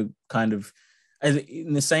can never kind of,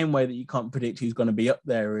 in the same way that you can't predict who's going to be up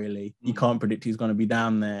there, really, you can't predict who's going to be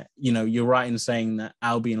down there. You're right in saying that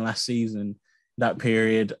Albion last season, that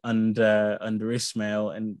period under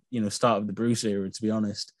Ismail and start of the Bruce era, to be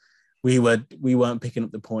honest, we weren't picking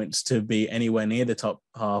up the points to be anywhere near the top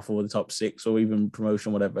half or the top six or even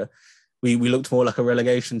promotion, whatever. We looked more like a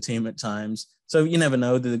relegation team at times. So you never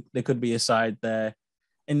know, there could be a side there.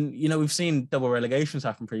 And we've seen double relegations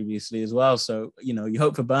happen previously as well. So you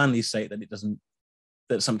hope for Burnley's sake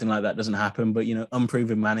that something like that doesn't happen. But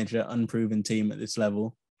unproven manager, unproven team at this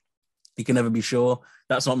level, you can never be sure.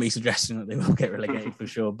 That's not me suggesting that they will get relegated for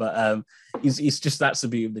sure, but it's just, that's the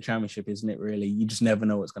beauty of the Championship, isn't it? Really, you just never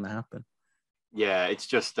know what's going to happen. Yeah, it's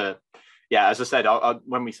just as I said,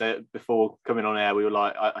 when we said before coming on air, we were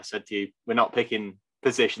like, I said to you, we're not picking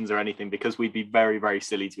positions or anything because we'd be very, very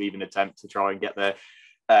silly to even attempt to try and get there,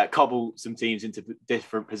 cobble some teams into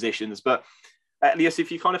different positions. But Elias, if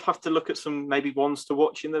you kind of have to look at some maybe ones to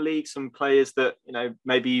watch in the league, some players that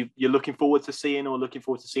maybe you're looking forward to seeing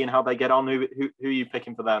how they get on, who are you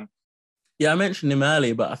picking for them? Yeah, I mentioned him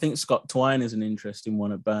earlier, but I think Scott Twine is an interesting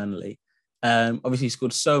one at Burnley. Obviously, he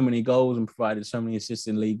scored so many goals and provided so many assists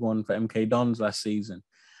in League One for MK Dons last season.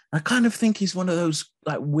 I kind of think he's one of those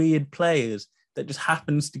like weird players that just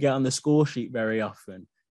happens to get on the score sheet very often,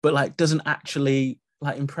 but like doesn't actually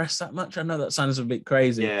like impress that much. I know that sounds a bit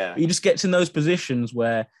crazy. Yeah. But he just gets in those positions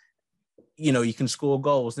where, you can score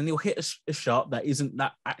goals. Then he'll hit a shot that isn't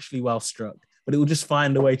that actually well struck, but it will just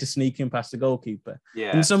find a way to sneak in past the goalkeeper.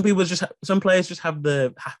 Yeah. And some players just have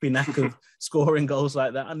the happy knack of scoring goals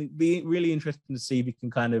like that. And it'd be really interesting to see if he can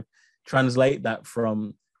kind of translate that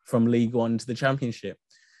from League One to the Championship.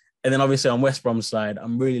 And then obviously on West Brom's side,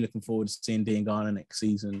 I'm really looking forward to seeing Dean Garner next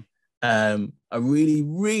season. I really,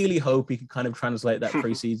 really hope he can kind of translate that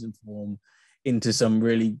pre-season form into some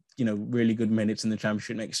really, really good minutes in the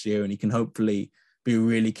Championship next year, and he can hopefully be a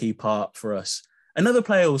really key part for us. Another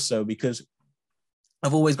player also, because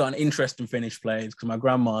I've always got an interest in Finnish players because my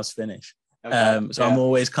grandma's Finnish. Okay, so I'm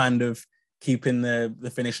always kind of keeping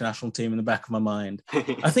the Finnish national team in the back of my mind.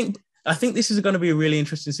 I think this is going to be a really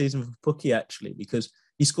interesting season for Pukki, actually, because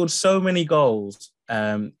he scored so many goals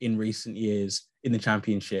in recent years in the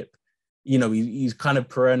Championship. He's kind of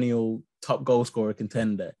perennial top goal scorer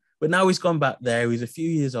contender. But now he's gone back there. He's a few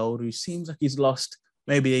years older. He seems like he's lost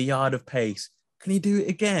maybe a yard of pace. Can he do it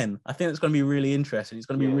again? I think it's going to be really interesting. It's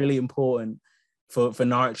going to be really important for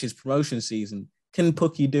Norwich's promotion season. Can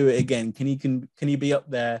Pukki do it again? Can he be up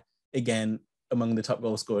there again among the top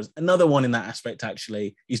goal scorers. Another one in that aspect,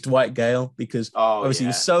 actually, is Dwight Gale, because obviously he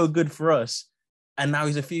was so good for us. And now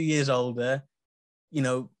he's a few years older. You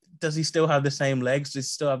know, does he still have the same legs? Does he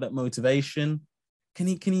still have that motivation? Can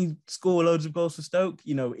he score loads of goals for Stoke?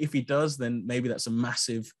 You know, if he does, then maybe that's a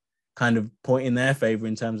massive kind of point in their favour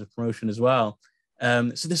in terms of promotion as well.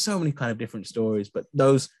 So there's so many kind of different stories, but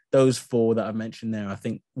those four that I've mentioned there, I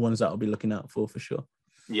think ones that I'll be looking out for sure.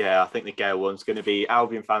 Yeah, I think the Gale one's going to be,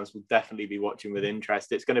 Albion fans will definitely be watching with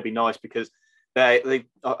interest. It's going to be nice because they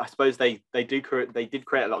I suppose they did create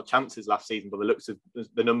a lot of chances last season by the looks of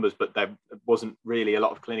the numbers, but there wasn't really a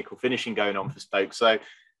lot of clinical finishing going on for Stoke. So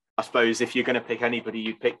I suppose if you're going to pick anybody,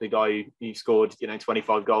 you'd pick the guy who scored,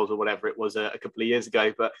 25 goals or whatever it was a couple of years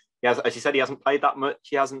ago. But as you said, he hasn't played that much.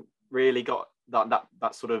 He hasn't really got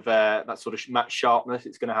that sort of match sharpness.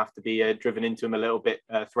 It's going to have to be driven into him a little bit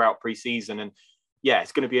throughout pre-season. And yeah,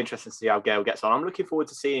 it's going to be interesting to see how Gale gets on. I'm looking forward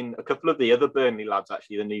to seeing a couple of the other Burnley lads,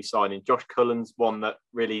 actually, the new signing. Josh Cullen's one that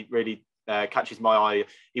really catches my eye.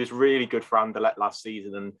 He was really good for Anderlecht last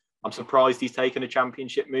season, and I'm surprised he's taken a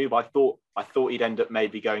championship move. I thought he'd end up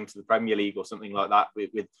maybe going to the Premier League or something like that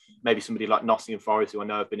with maybe somebody like Nottingham Forest, who I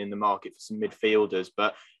know have been in the market for some midfielders.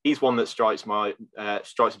 But he's one that strikes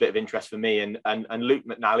a bit of interest for me. And Luke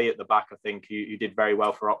McNally at the back, I think, who did very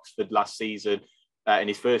well for Oxford last season. In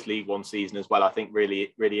his first League One season as well, I think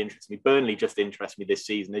really interests me. Burnley just interests me this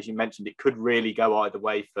season. As you mentioned, it could really go either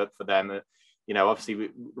way for them. Obviously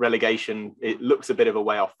relegation, it looks a bit of a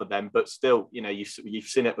way off for them, but still, you've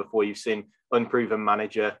seen it before. You've seen unproven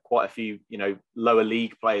manager, quite a few, lower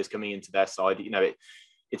league players coming into their side.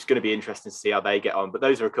 It's going to be interesting to see how they get on. But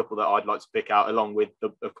those are a couple that I'd like to pick out, along with,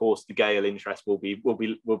 of course, the Gale interest will be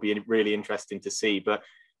really interesting to see. But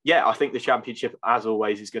yeah, I think the Championship, as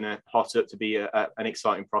always, is going to hot up to be an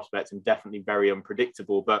exciting prospect and definitely very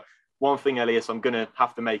unpredictable. But one thing, Elias, I'm going to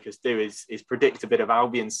have to make us do is predict a bit of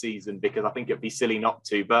Albion's season, because I think it'd be silly not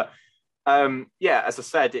to. But as I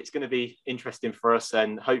said, it's going to be interesting for us,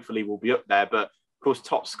 and hopefully we'll be up there. But of course,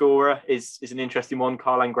 top scorer is an interesting one.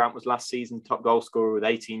 Karlan Grant was last season top goal scorer with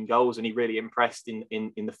 18 goals, and he really impressed in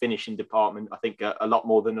the finishing department. I think a lot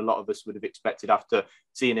more than a lot of us would have expected after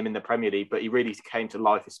seeing him in the Premier League. But he really came to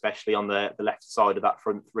life, especially on the left side of that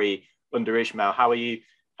front three under Ismail. How are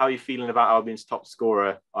you feeling about Albion's top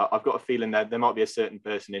scorer? I've got a feeling that there might be a certain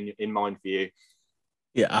person in mind for you.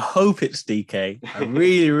 Yeah, I hope it's DK. I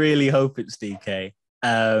really, really hope it's DK.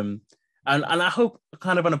 And I hope,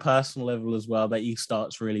 kind of on a personal level as well, that he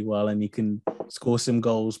starts really well and he can score some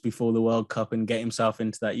goals before the World Cup and get himself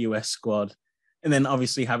into that US squad. And then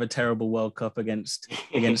obviously have a terrible World Cup against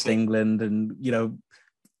England, and,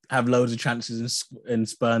 have loads of chances and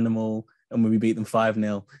spurn them all, and when we beat them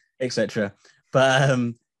 5-0, etc. But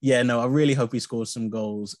I really hope he scores some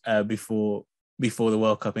goals before the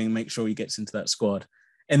World Cup and make sure he gets into that squad.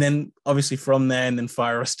 And then obviously from there, and then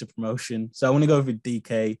fire us to promotion. So I want to go with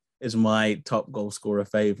DK as my top goal scorer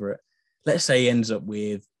favourite. Let's say he ends up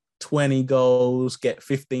with 20 goals, get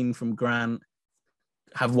 15 from Grant,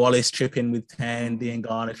 have Wallace chip in with 10, Dean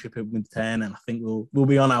Garner chip in with 10, and I think we'll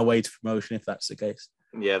be on our way to promotion if that's the case.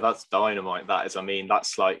 Yeah, that's dynamite. That is,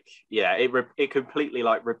 that's like, yeah, it completely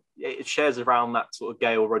it shares around that sort of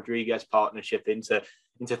Gale Rodriguez partnership into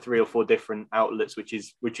 3 or 4 different outlets, which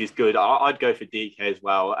is good. I'd go for DK as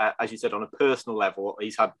well. As you said, on a personal level,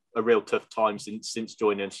 he's had a real tough time since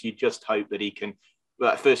joining us. You just hope that he can,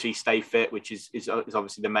 firstly, stay fit, which is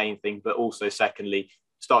obviously the main thing, but also secondly,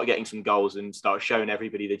 start getting some goals and start showing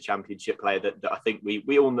everybody the Championship player that I think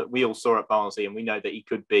we all saw at Barnsley, and we know that he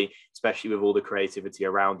could be, especially with all the creativity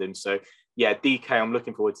around him. So yeah, DK, I'm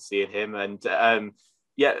looking forward to seeing him. And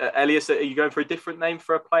Elias, are you going for a different name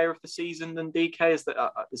for a player of the season than DK?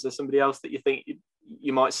 Is there somebody else that you think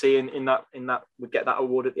you might see in that would get that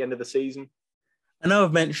award at the end of the season? I know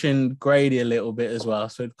I've mentioned Grady a little bit as well,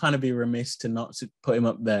 so it'd kind of be remiss to not to put him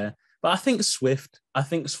up there. But I think Swift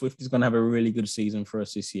is going to have a really good season for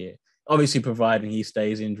us this year. Obviously, providing he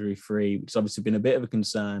stays injury-free, which has obviously been a bit of a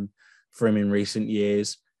concern for him in recent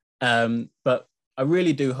years. But I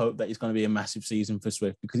really do hope that it's going to be a massive season for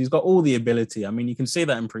Swift, because he's got all the ability. I mean, you can see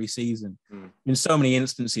that in pre-season. In so many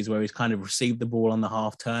instances where he's kind of received the ball on the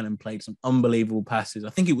half turn and played some unbelievable passes. I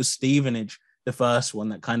think it was Stevenage, the first one,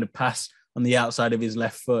 that kind of passed on the outside of his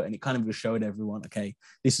left foot, and it kind of just showed everyone, okay,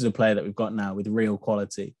 this is a player that we've got now with real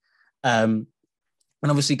quality. And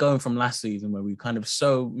obviously going from last season where we kind of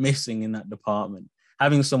so missing in that department,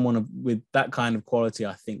 having someone with that kind of quality,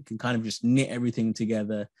 I think, can kind of just knit everything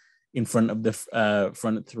together in front of the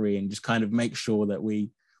front three and just kind of make sure that we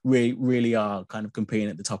really are kind of competing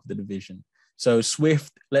at the top of the division. So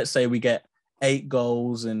Swift, let's say we get 8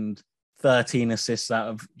 goals and 13 assists out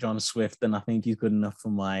of John Swift, then I think he's good enough for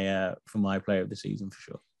my player of the season for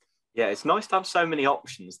sure. Yeah, it's nice to have so many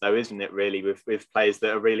options, though, isn't it? Really, with players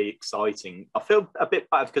that are really exciting. I feel a bit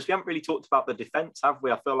bad because we haven't really talked about the defence, have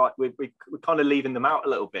we? I feel like we're kind of leaving them out a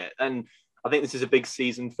little bit, and I think this is a big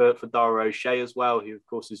season for Dara O'Shea as well, who of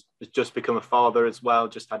course has just become a father as well,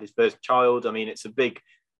 just had his first child. I mean, it's a big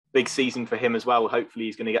season for him as well. Hopefully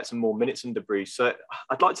he's going to get some more minutes under Bruce. So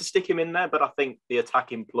I'd like to stick him in there, but I think the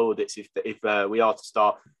attacking plaudits, if we are to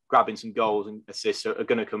start grabbing some goals and assists, are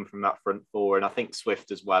going to come from that front four. And I think Swift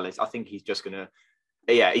as well. I think he's just going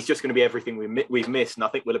to be everything we've missed. And I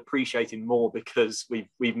think we'll appreciate him more because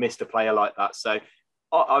we've missed a player like that. So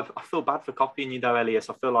I feel bad for copying you though, Elias.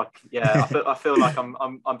 I feel like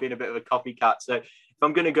I'm being a bit of a copycat. So if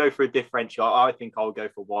I'm going to go for a differential, I think I'll go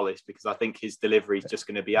for Wallace because I think his delivery is just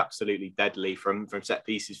going to be absolutely deadly from set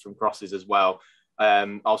pieces, from crosses as well.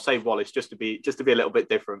 I'll say Wallace just to be a little bit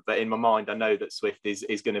different, but in my mind, I know that Swift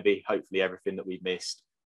is going to be hopefully everything that we've missed.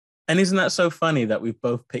 And isn't that so funny that we've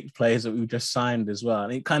both picked players that we've just signed as well?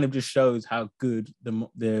 And it kind of just shows how good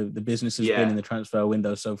the business has been in the transfer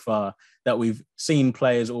window so far, that we've seen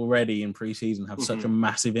players already in pre-season have such a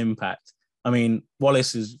massive impact. I mean,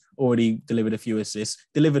 Wallace has already delivered a few assists,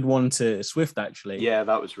 delivered one to Swift, actually. Yeah,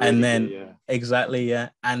 that was really good, yeah. Exactly, yeah.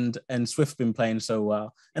 And Swift's been playing so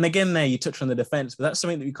well. And again, there you touched on the defence, but that's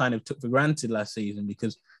something that we kind of took for granted last season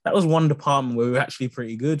because that was one department where we were actually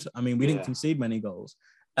pretty good. I mean, we didn't concede many goals.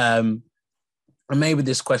 And maybe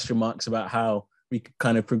there's question marks about how we could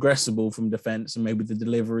kind of progress the ball from defence, and maybe the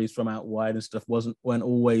deliveries from out wide and stuff weren't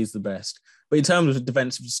always the best. But in terms of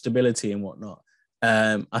defensive stability and whatnot,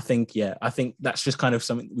 I think that's just kind of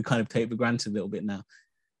something that we kind of take for granted a little bit now.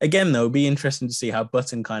 Again, though, it'd be interesting to see how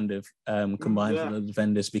Button kind of combines with the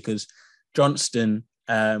defenders, because Johnston,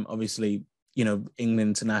 obviously, England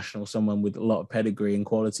international, someone with a lot of pedigree and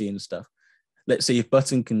quality and stuff. Let's see if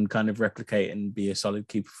Button can kind of replicate and be a solid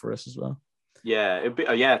keeper for us as well. Yeah,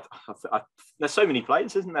 there's so many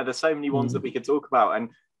players, isn't there? There's so many ones that we could talk about, and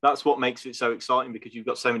that's what makes it so exciting because you've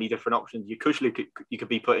got so many different options. You could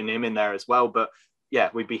be putting him in there as well, but yeah,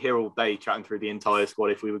 we'd be here all day chatting through the entire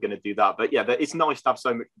squad if we were going to do that. But yeah, it's nice to have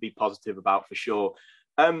so much to be positive about for sure.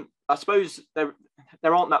 I suppose there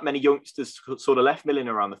aren't that many youngsters sort of left milling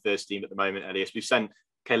around the first team at the moment, Elias. We've sent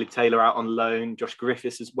Caleb Taylor out on loan, Josh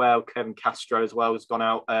Griffiths as well, Kevin Castro as well has gone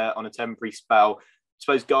out on a temporary spell. I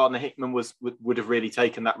suppose Gardner Hickman would have really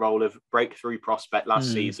taken that role of breakthrough prospect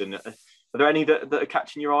last season. Are there any that are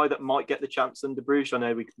catching your eye that might get the chance under Bruce? I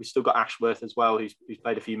know we still got Ashworth as well, who's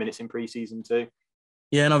played a few minutes in pre-season too.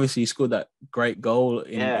 Yeah, and obviously he scored that great goal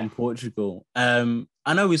in Portugal.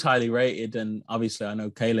 I know he's highly rated, and obviously I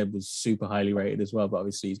know Caleb was super highly rated as well, but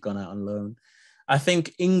obviously he's gone out on loan. I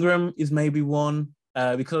think Ingram is maybe one,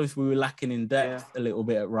 because we were lacking in depth a little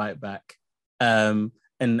bit at right back. And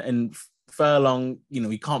Furlong,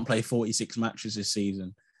 he can't play 46 matches this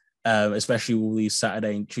season, especially all these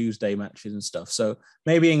Saturday and Tuesday matches and stuff. So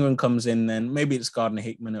maybe Ingram comes in, then maybe it's Gardner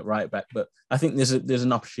Hickman at right back. But I think there's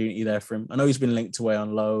an opportunity there for him. I know he's been linked away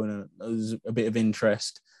on loan, and there's a bit of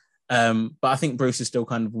interest. But I think Bruce is still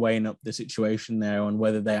kind of weighing up the situation there on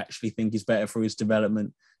whether they actually think it's better for his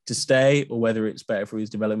development to stay, or whether it's better for his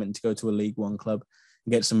development to go to a League One club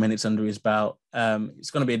and get some minutes under his belt. It's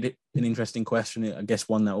going to be an interesting question. I guess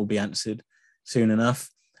one that will be answered soon enough.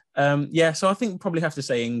 So I think we'll probably have to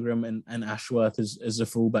say Ingram and Ashworth as the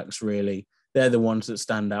fullbacks, really. They're the ones that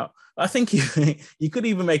stand out. I think you could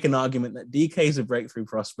even make an argument that DK is a breakthrough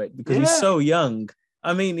prospect because he's so young.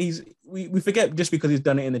 I mean, we forget just because he's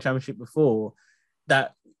done it in the Championship before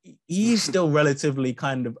that he's still relatively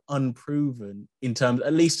kind of unproven in terms,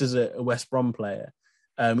 at least as a West Brom player.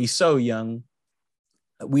 He's so young.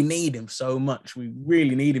 We need him so much. We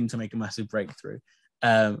really need him to make a massive breakthrough.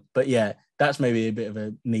 But yeah, that's maybe a bit of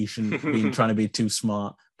a niche and trying to be too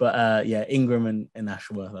smart. But Ingram and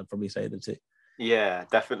Ashworth, I'd probably say the two. Yeah,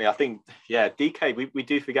 definitely. I think, DK, we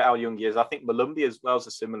do forget how young he is. I think Malumbi as well is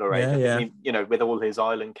a similar age. Yeah. I mean, with all his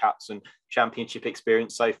Island caps and Championship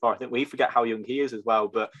experience so far, I think we forget how young he is as well.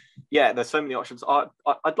 But yeah, there's so many options.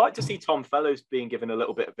 I'd like to see Tom Fellows being given a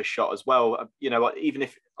little bit of a shot as well. Even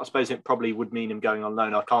if I suppose it probably would mean him going on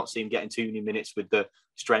loan, I can't see him getting too many minutes with the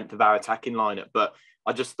strength of our attacking lineup. But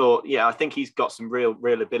I just thought, I think he's got some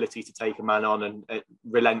real ability to take a man on and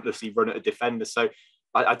relentlessly run at a defender. So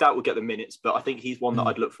I doubt we'll get the minutes, but I think he's one that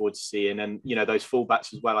I'd look forward to seeing. And, those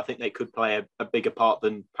fullbacks as well, I think they could play a bigger part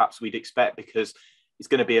than perhaps we'd expect, because it's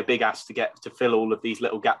going to be a big ask to get to fill all of these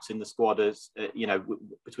little gaps in the squad as,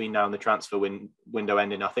 between now and the transfer window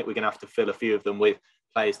ending. I think we're going to have to fill a few of them with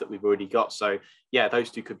players that we've already got. So, yeah,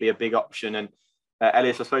 those two could be a big option. And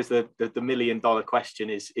Elias, I suppose the $1 million question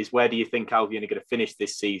is where do you think Albion are going to finish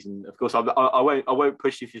this season? Of course, I won't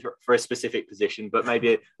push you for a specific position, but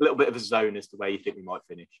maybe a little bit of a zone as to where you think we might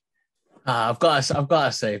finish. I've got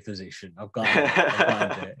to say a position. I've got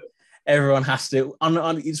to do it. Everyone has to.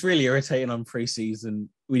 It's really irritating on pre-season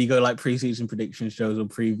when you go like pre-season prediction shows or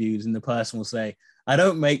previews, and the person will say, "I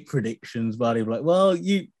don't make predictions," but he'll be like, "Well,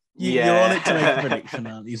 you're on it to make a prediction,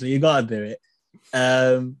 aren't you? So you got to do it."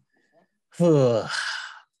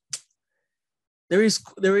 There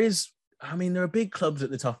is. I mean, there are big clubs at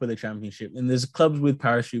the top of the championship, and there's clubs with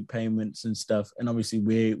parachute payments and stuff, and obviously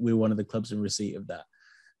we're one of the clubs in receipt of that.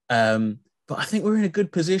 But I think we're in a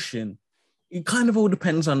good position. It kind of all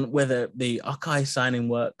depends on whether the Akai signing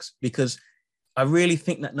works, because I really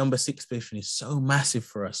think that number 6 position is so massive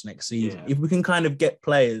for us next season. Yeah. If we can kind of get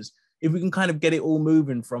players, if we can kind of get it all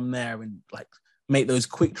moving from there and like make those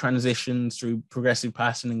quick transitions through progressive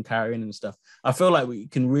passing and carrying and stuff, I feel like we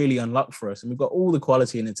can really unlock for us. And we've got all the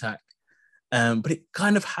quality in attack. But it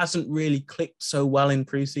kind of hasn't really clicked so well in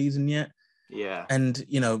pre-season yet. Yeah. And,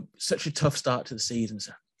 such a tough start to the season.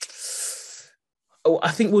 So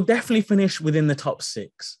I think we'll definitely finish within the top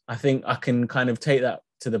 6. I think I can kind of take that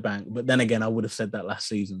to the bank. But then again, I would have said that last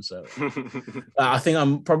season. So I think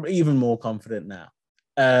I'm probably even more confident now.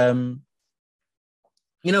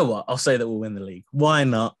 You know what? I'll say that we'll win the league. Why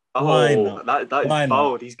not? Why not? That is Why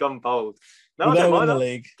bold. Not? He's gone bold. No, we're I don't win mind the that.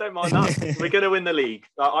 league. Don't mind that. We're going to win the league.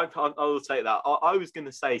 I will take that. I was going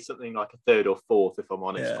to say something like a 3rd or 4th, if I'm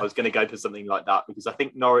honest. Yeah. I was going to go for something like that because I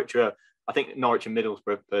think Norwich and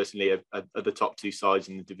Middlesbrough personally are the top 2 sides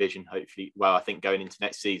in the division. Hopefully, well, I think going into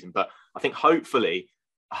next season, but I think hopefully,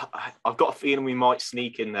 I've got a feeling we might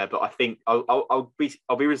sneak in there. But I think I'll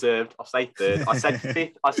be reserved. I'll say 3rd. I said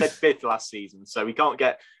 5th. I said 5th last season, so we can't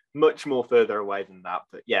get much more further away than that.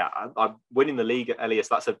 But yeah, I'm winning the league at Elias.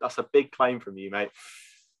 That's a big claim from you, mate.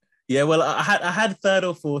 Yeah, well, I had 3rd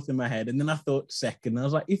or 4th in my head, and then I thought 2nd. I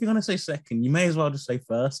was like, if you're going to say 2nd, you may as well just say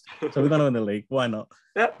 1st. So we're going to win the league. Why not?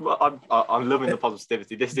 Yeah, well, I'm loving the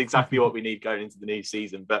positivity. This is exactly what we need going into the new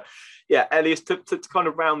season. But yeah, Elias, to kind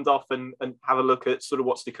of round off and have a look at sort of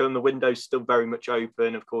what's to come. The window's still very much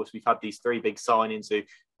open. Of course, we've had these 3 big signings who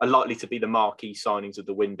are likely to be the marquee signings of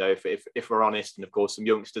the window, if we're honest. And of course, some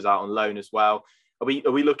youngsters out on loan as well. Are we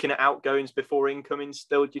looking at outgoings before incoming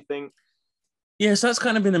still, do you think? Yeah, so that's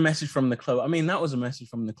kind of been a message from the club. I mean, that was a message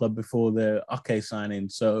from the club before the Ake signing.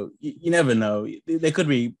 So you never know. There could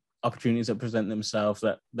be opportunities that present themselves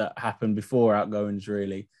that happen before outgoings,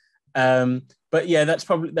 really. But yeah, that's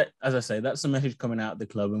probably that. As I say, that's the message coming out of the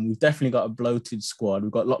club, and we've definitely got a bloated squad.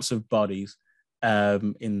 We've got lots of bodies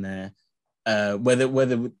in there.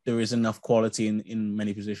 Whether there is enough quality in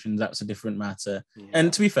many positions, that's a different matter. Yeah.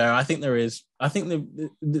 And to be fair, I think there is. I think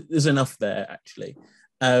there's enough there actually.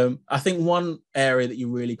 I think one area that you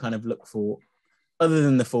really kind of look for, other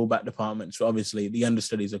than the fullback department, so obviously the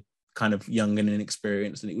understudies are kind of young and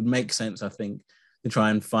inexperienced, and it would make sense, I think, to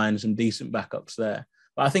try and find some decent backups there.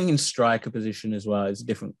 But I think in striker position as well is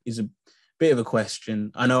a bit of a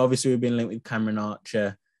question. I know obviously we've been linked with Cameron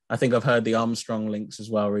Archer. I think I've heard the Armstrong links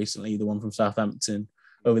as well recently, the one from Southampton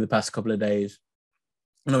over the past couple of days.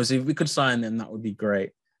 And obviously if we could sign them, that would be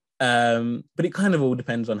great. But it kind of all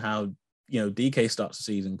depends on how DK starts the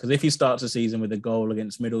season, because if he starts the season with a goal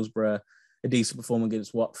against Middlesbrough, a decent performance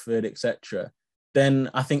against Watford, etc., then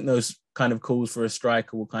I think those kind of calls for a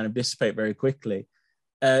striker will kind of dissipate very quickly.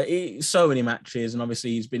 So many matches, and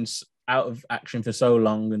obviously he's been out of action for so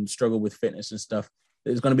long and struggled with fitness and stuff.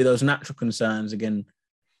 There's going to be those natural concerns again,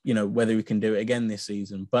 whether we can do it again this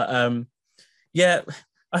season. But yeah,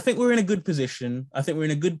 I think we're in a good position. I think we're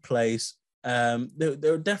in a good place. There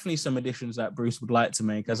are definitely some additions that Bruce would like to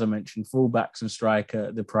make. As I mentioned, fullbacks and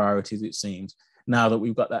striker, the priorities, it seems, now that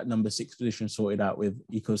we've got that number 6 position sorted out with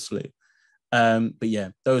Ikoslu. But yeah,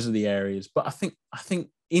 those are the areas. But I think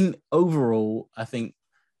in overall, I think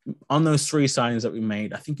on those 3 signings that we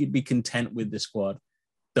made, I think you'd be content with the squad.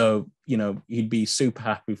 Though, you'd be super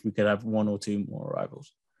happy if we could have 1 or 2 more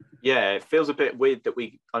arrivals. Yeah, it feels a bit weird that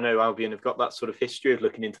I know Albion have got that sort of history of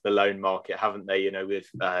looking into the loan market, haven't they? With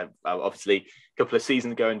obviously a couple of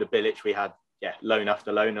seasons ago under Bilic, we had loan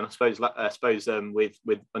after loan, and I suppose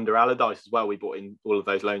with under Allardyce as well, we brought in all of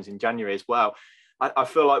those loans in January as well. I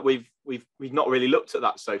feel like we've not really looked at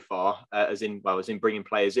that so far, as in bringing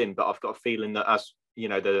players in, but I've got a feeling that as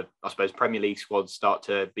the Premier League squads start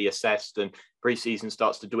to be assessed and pre-season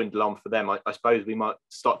starts to dwindle on for them, I suppose we might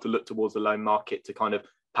start to look towards the loan market to kind of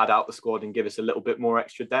pad out the squad and give us a little bit more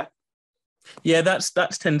extra depth. Yeah, that's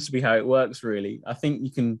tends to be how it works, really. I think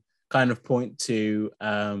you can kind of point to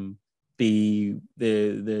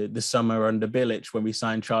the summer under Bilic when we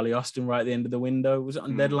signed Charlie Austin right at the end of the window. Was it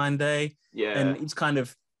on deadline day? Yeah. And it's kind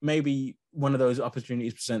of maybe one of those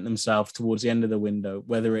opportunities present themselves towards the end of the window,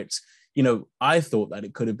 whether it's, I thought that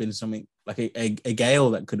it could have been something like a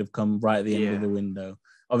Gale that could have come right at the end of the window.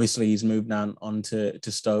 Obviously, he's moved down onto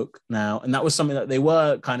Stoke now, and that was something that they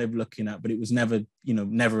were kind of looking at, but it was never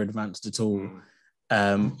advanced at all,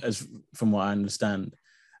 as from what I understand.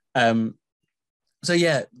 So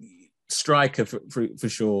yeah, striker for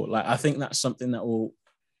sure. Like, I think that's something that will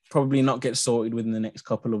probably not get sorted within the next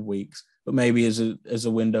couple of weeks, but maybe as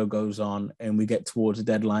a window goes on and we get towards a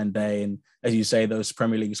deadline day, and as you say, those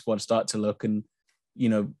Premier League squads start to look, and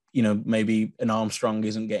maybe an Armstrong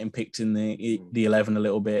isn't getting picked in the 11 a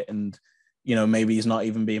little bit, and maybe he's not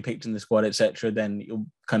even being picked in the squad, etc. Then you'll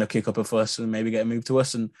kind of kick up a fuss and maybe get a move to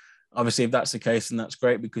us. And obviously, if that's the case, then that's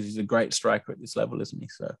great, because he's a great striker at this level, isn't he?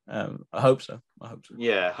 So I hope so.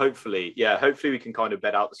 Yeah, hopefully. Yeah, hopefully we can kind of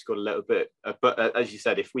bed out the squad a little bit. But as you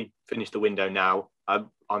said, if we finish the window now,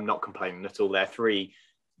 I'm not complaining at all. They're three,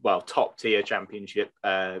 top tier Championship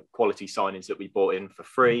quality signings that we bought in for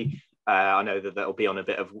free. I know that they'll be on a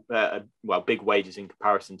bit of big wages in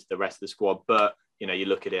comparison to the rest of the squad, but you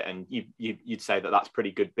look at it and you'd say that that's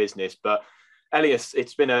pretty good business. But Elias,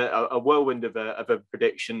 it's been a whirlwind of a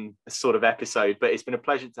prediction sort of episode, but it's been a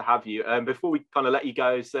pleasure to have you. Before we kind of let you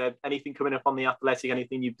go, is there anything coming up on the Athletic?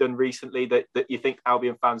 Anything you've done recently that you think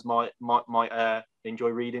Albion fans might enjoy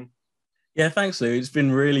reading? Yeah, thanks, Lou. It's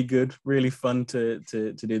been really good, really fun to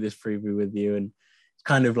do this preview with you, and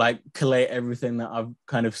kind of like collate everything that I've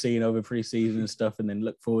kind of seen over pre-season and stuff, and then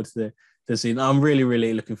look forward to the season. I'm really,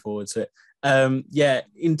 really looking forward to it.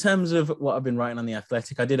 In terms of what I've been writing on the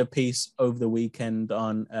Athletic, I did a piece over the weekend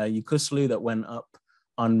on Yukuslu that went up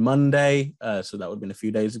on Monday, so that would have been a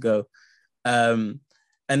few days ago.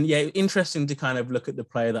 Interesting to kind of look at the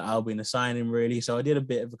player that Albion are signing, really. So I did a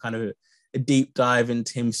bit of a deep dive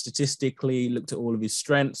into him statistically, looked at all of his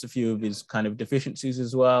strengths, a few of his kind of deficiencies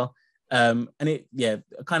as well. Kind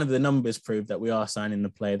of the numbers prove that we are signing a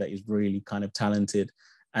player that is really kind of talented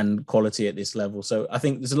and quality at this level. So I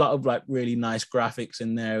think there's a lot of like really nice graphics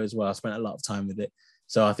in there as well. I spent a lot of time with it,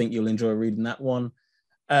 so I think you'll enjoy reading that one.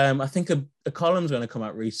 I think a column's going to come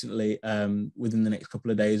out recently within the next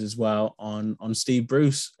couple of days as well on Steve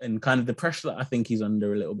Bruce and kind of the pressure that I think he's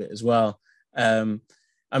under a little bit as well.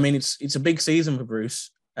 It's a big season for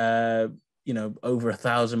Bruce. Over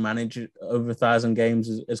 1,000 games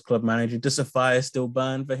as club manager. Does the fire still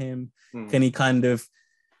burn for him? Can he kind of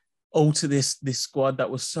alter this squad that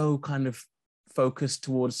was so kind of focused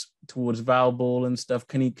towards Val ball and stuff?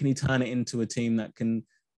 Can he turn it into a team that can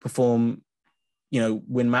perform,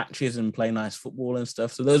 win matches and play nice football and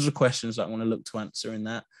stuff? So those are questions that I want to look to answer in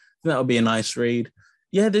that. That'll be a nice read.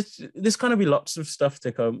 Yeah, there's going to be lots of stuff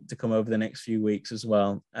to come over the next few weeks as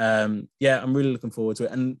well. I'm really looking forward to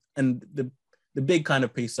it. And the big kind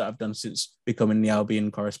of piece that I've done since becoming the Albion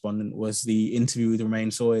correspondent was the interview with Romain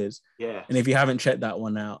Sawyers. Yeah. And if you haven't checked that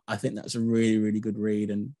one out, I think that's a really, really good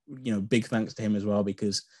read. And, big thanks to him as well,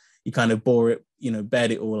 because he kind of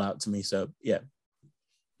bared it all out to me. So, yeah.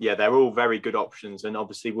 Yeah, they're all very good options. And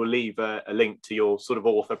obviously we'll leave a link to your sort of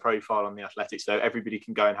author profile on the Athletic, so everybody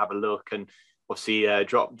can go and have a look, and obviously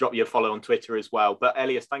drop you a follow on Twitter as well. But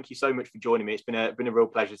Elias, thank you so much for joining me. It's been a real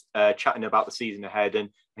pleasure chatting about the season ahead and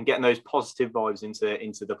getting those positive vibes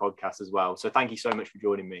into the podcast as well. So thank you so much for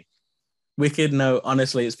joining me. Wicked. No,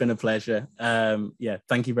 honestly, it's been a pleasure.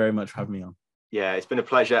 Thank you very much for having me on. Yeah, it's been a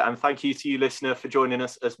pleasure. And thank you to you, listener, for joining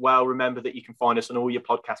us as well. Remember that you can find us on all your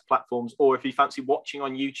podcast platforms, or if you fancy watching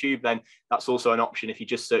on YouTube, then that's also an option if you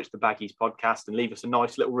just search the Baggies podcast and leave us a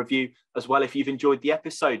nice little review as well if you've enjoyed the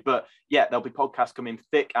episode. But yeah, there'll be podcasts coming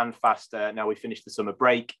thick and fast now we finish the summer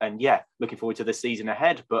break. And yeah, looking forward to the season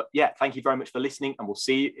ahead. But yeah, thank you very much for listening, and we'll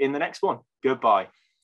see you in the next one. Goodbye.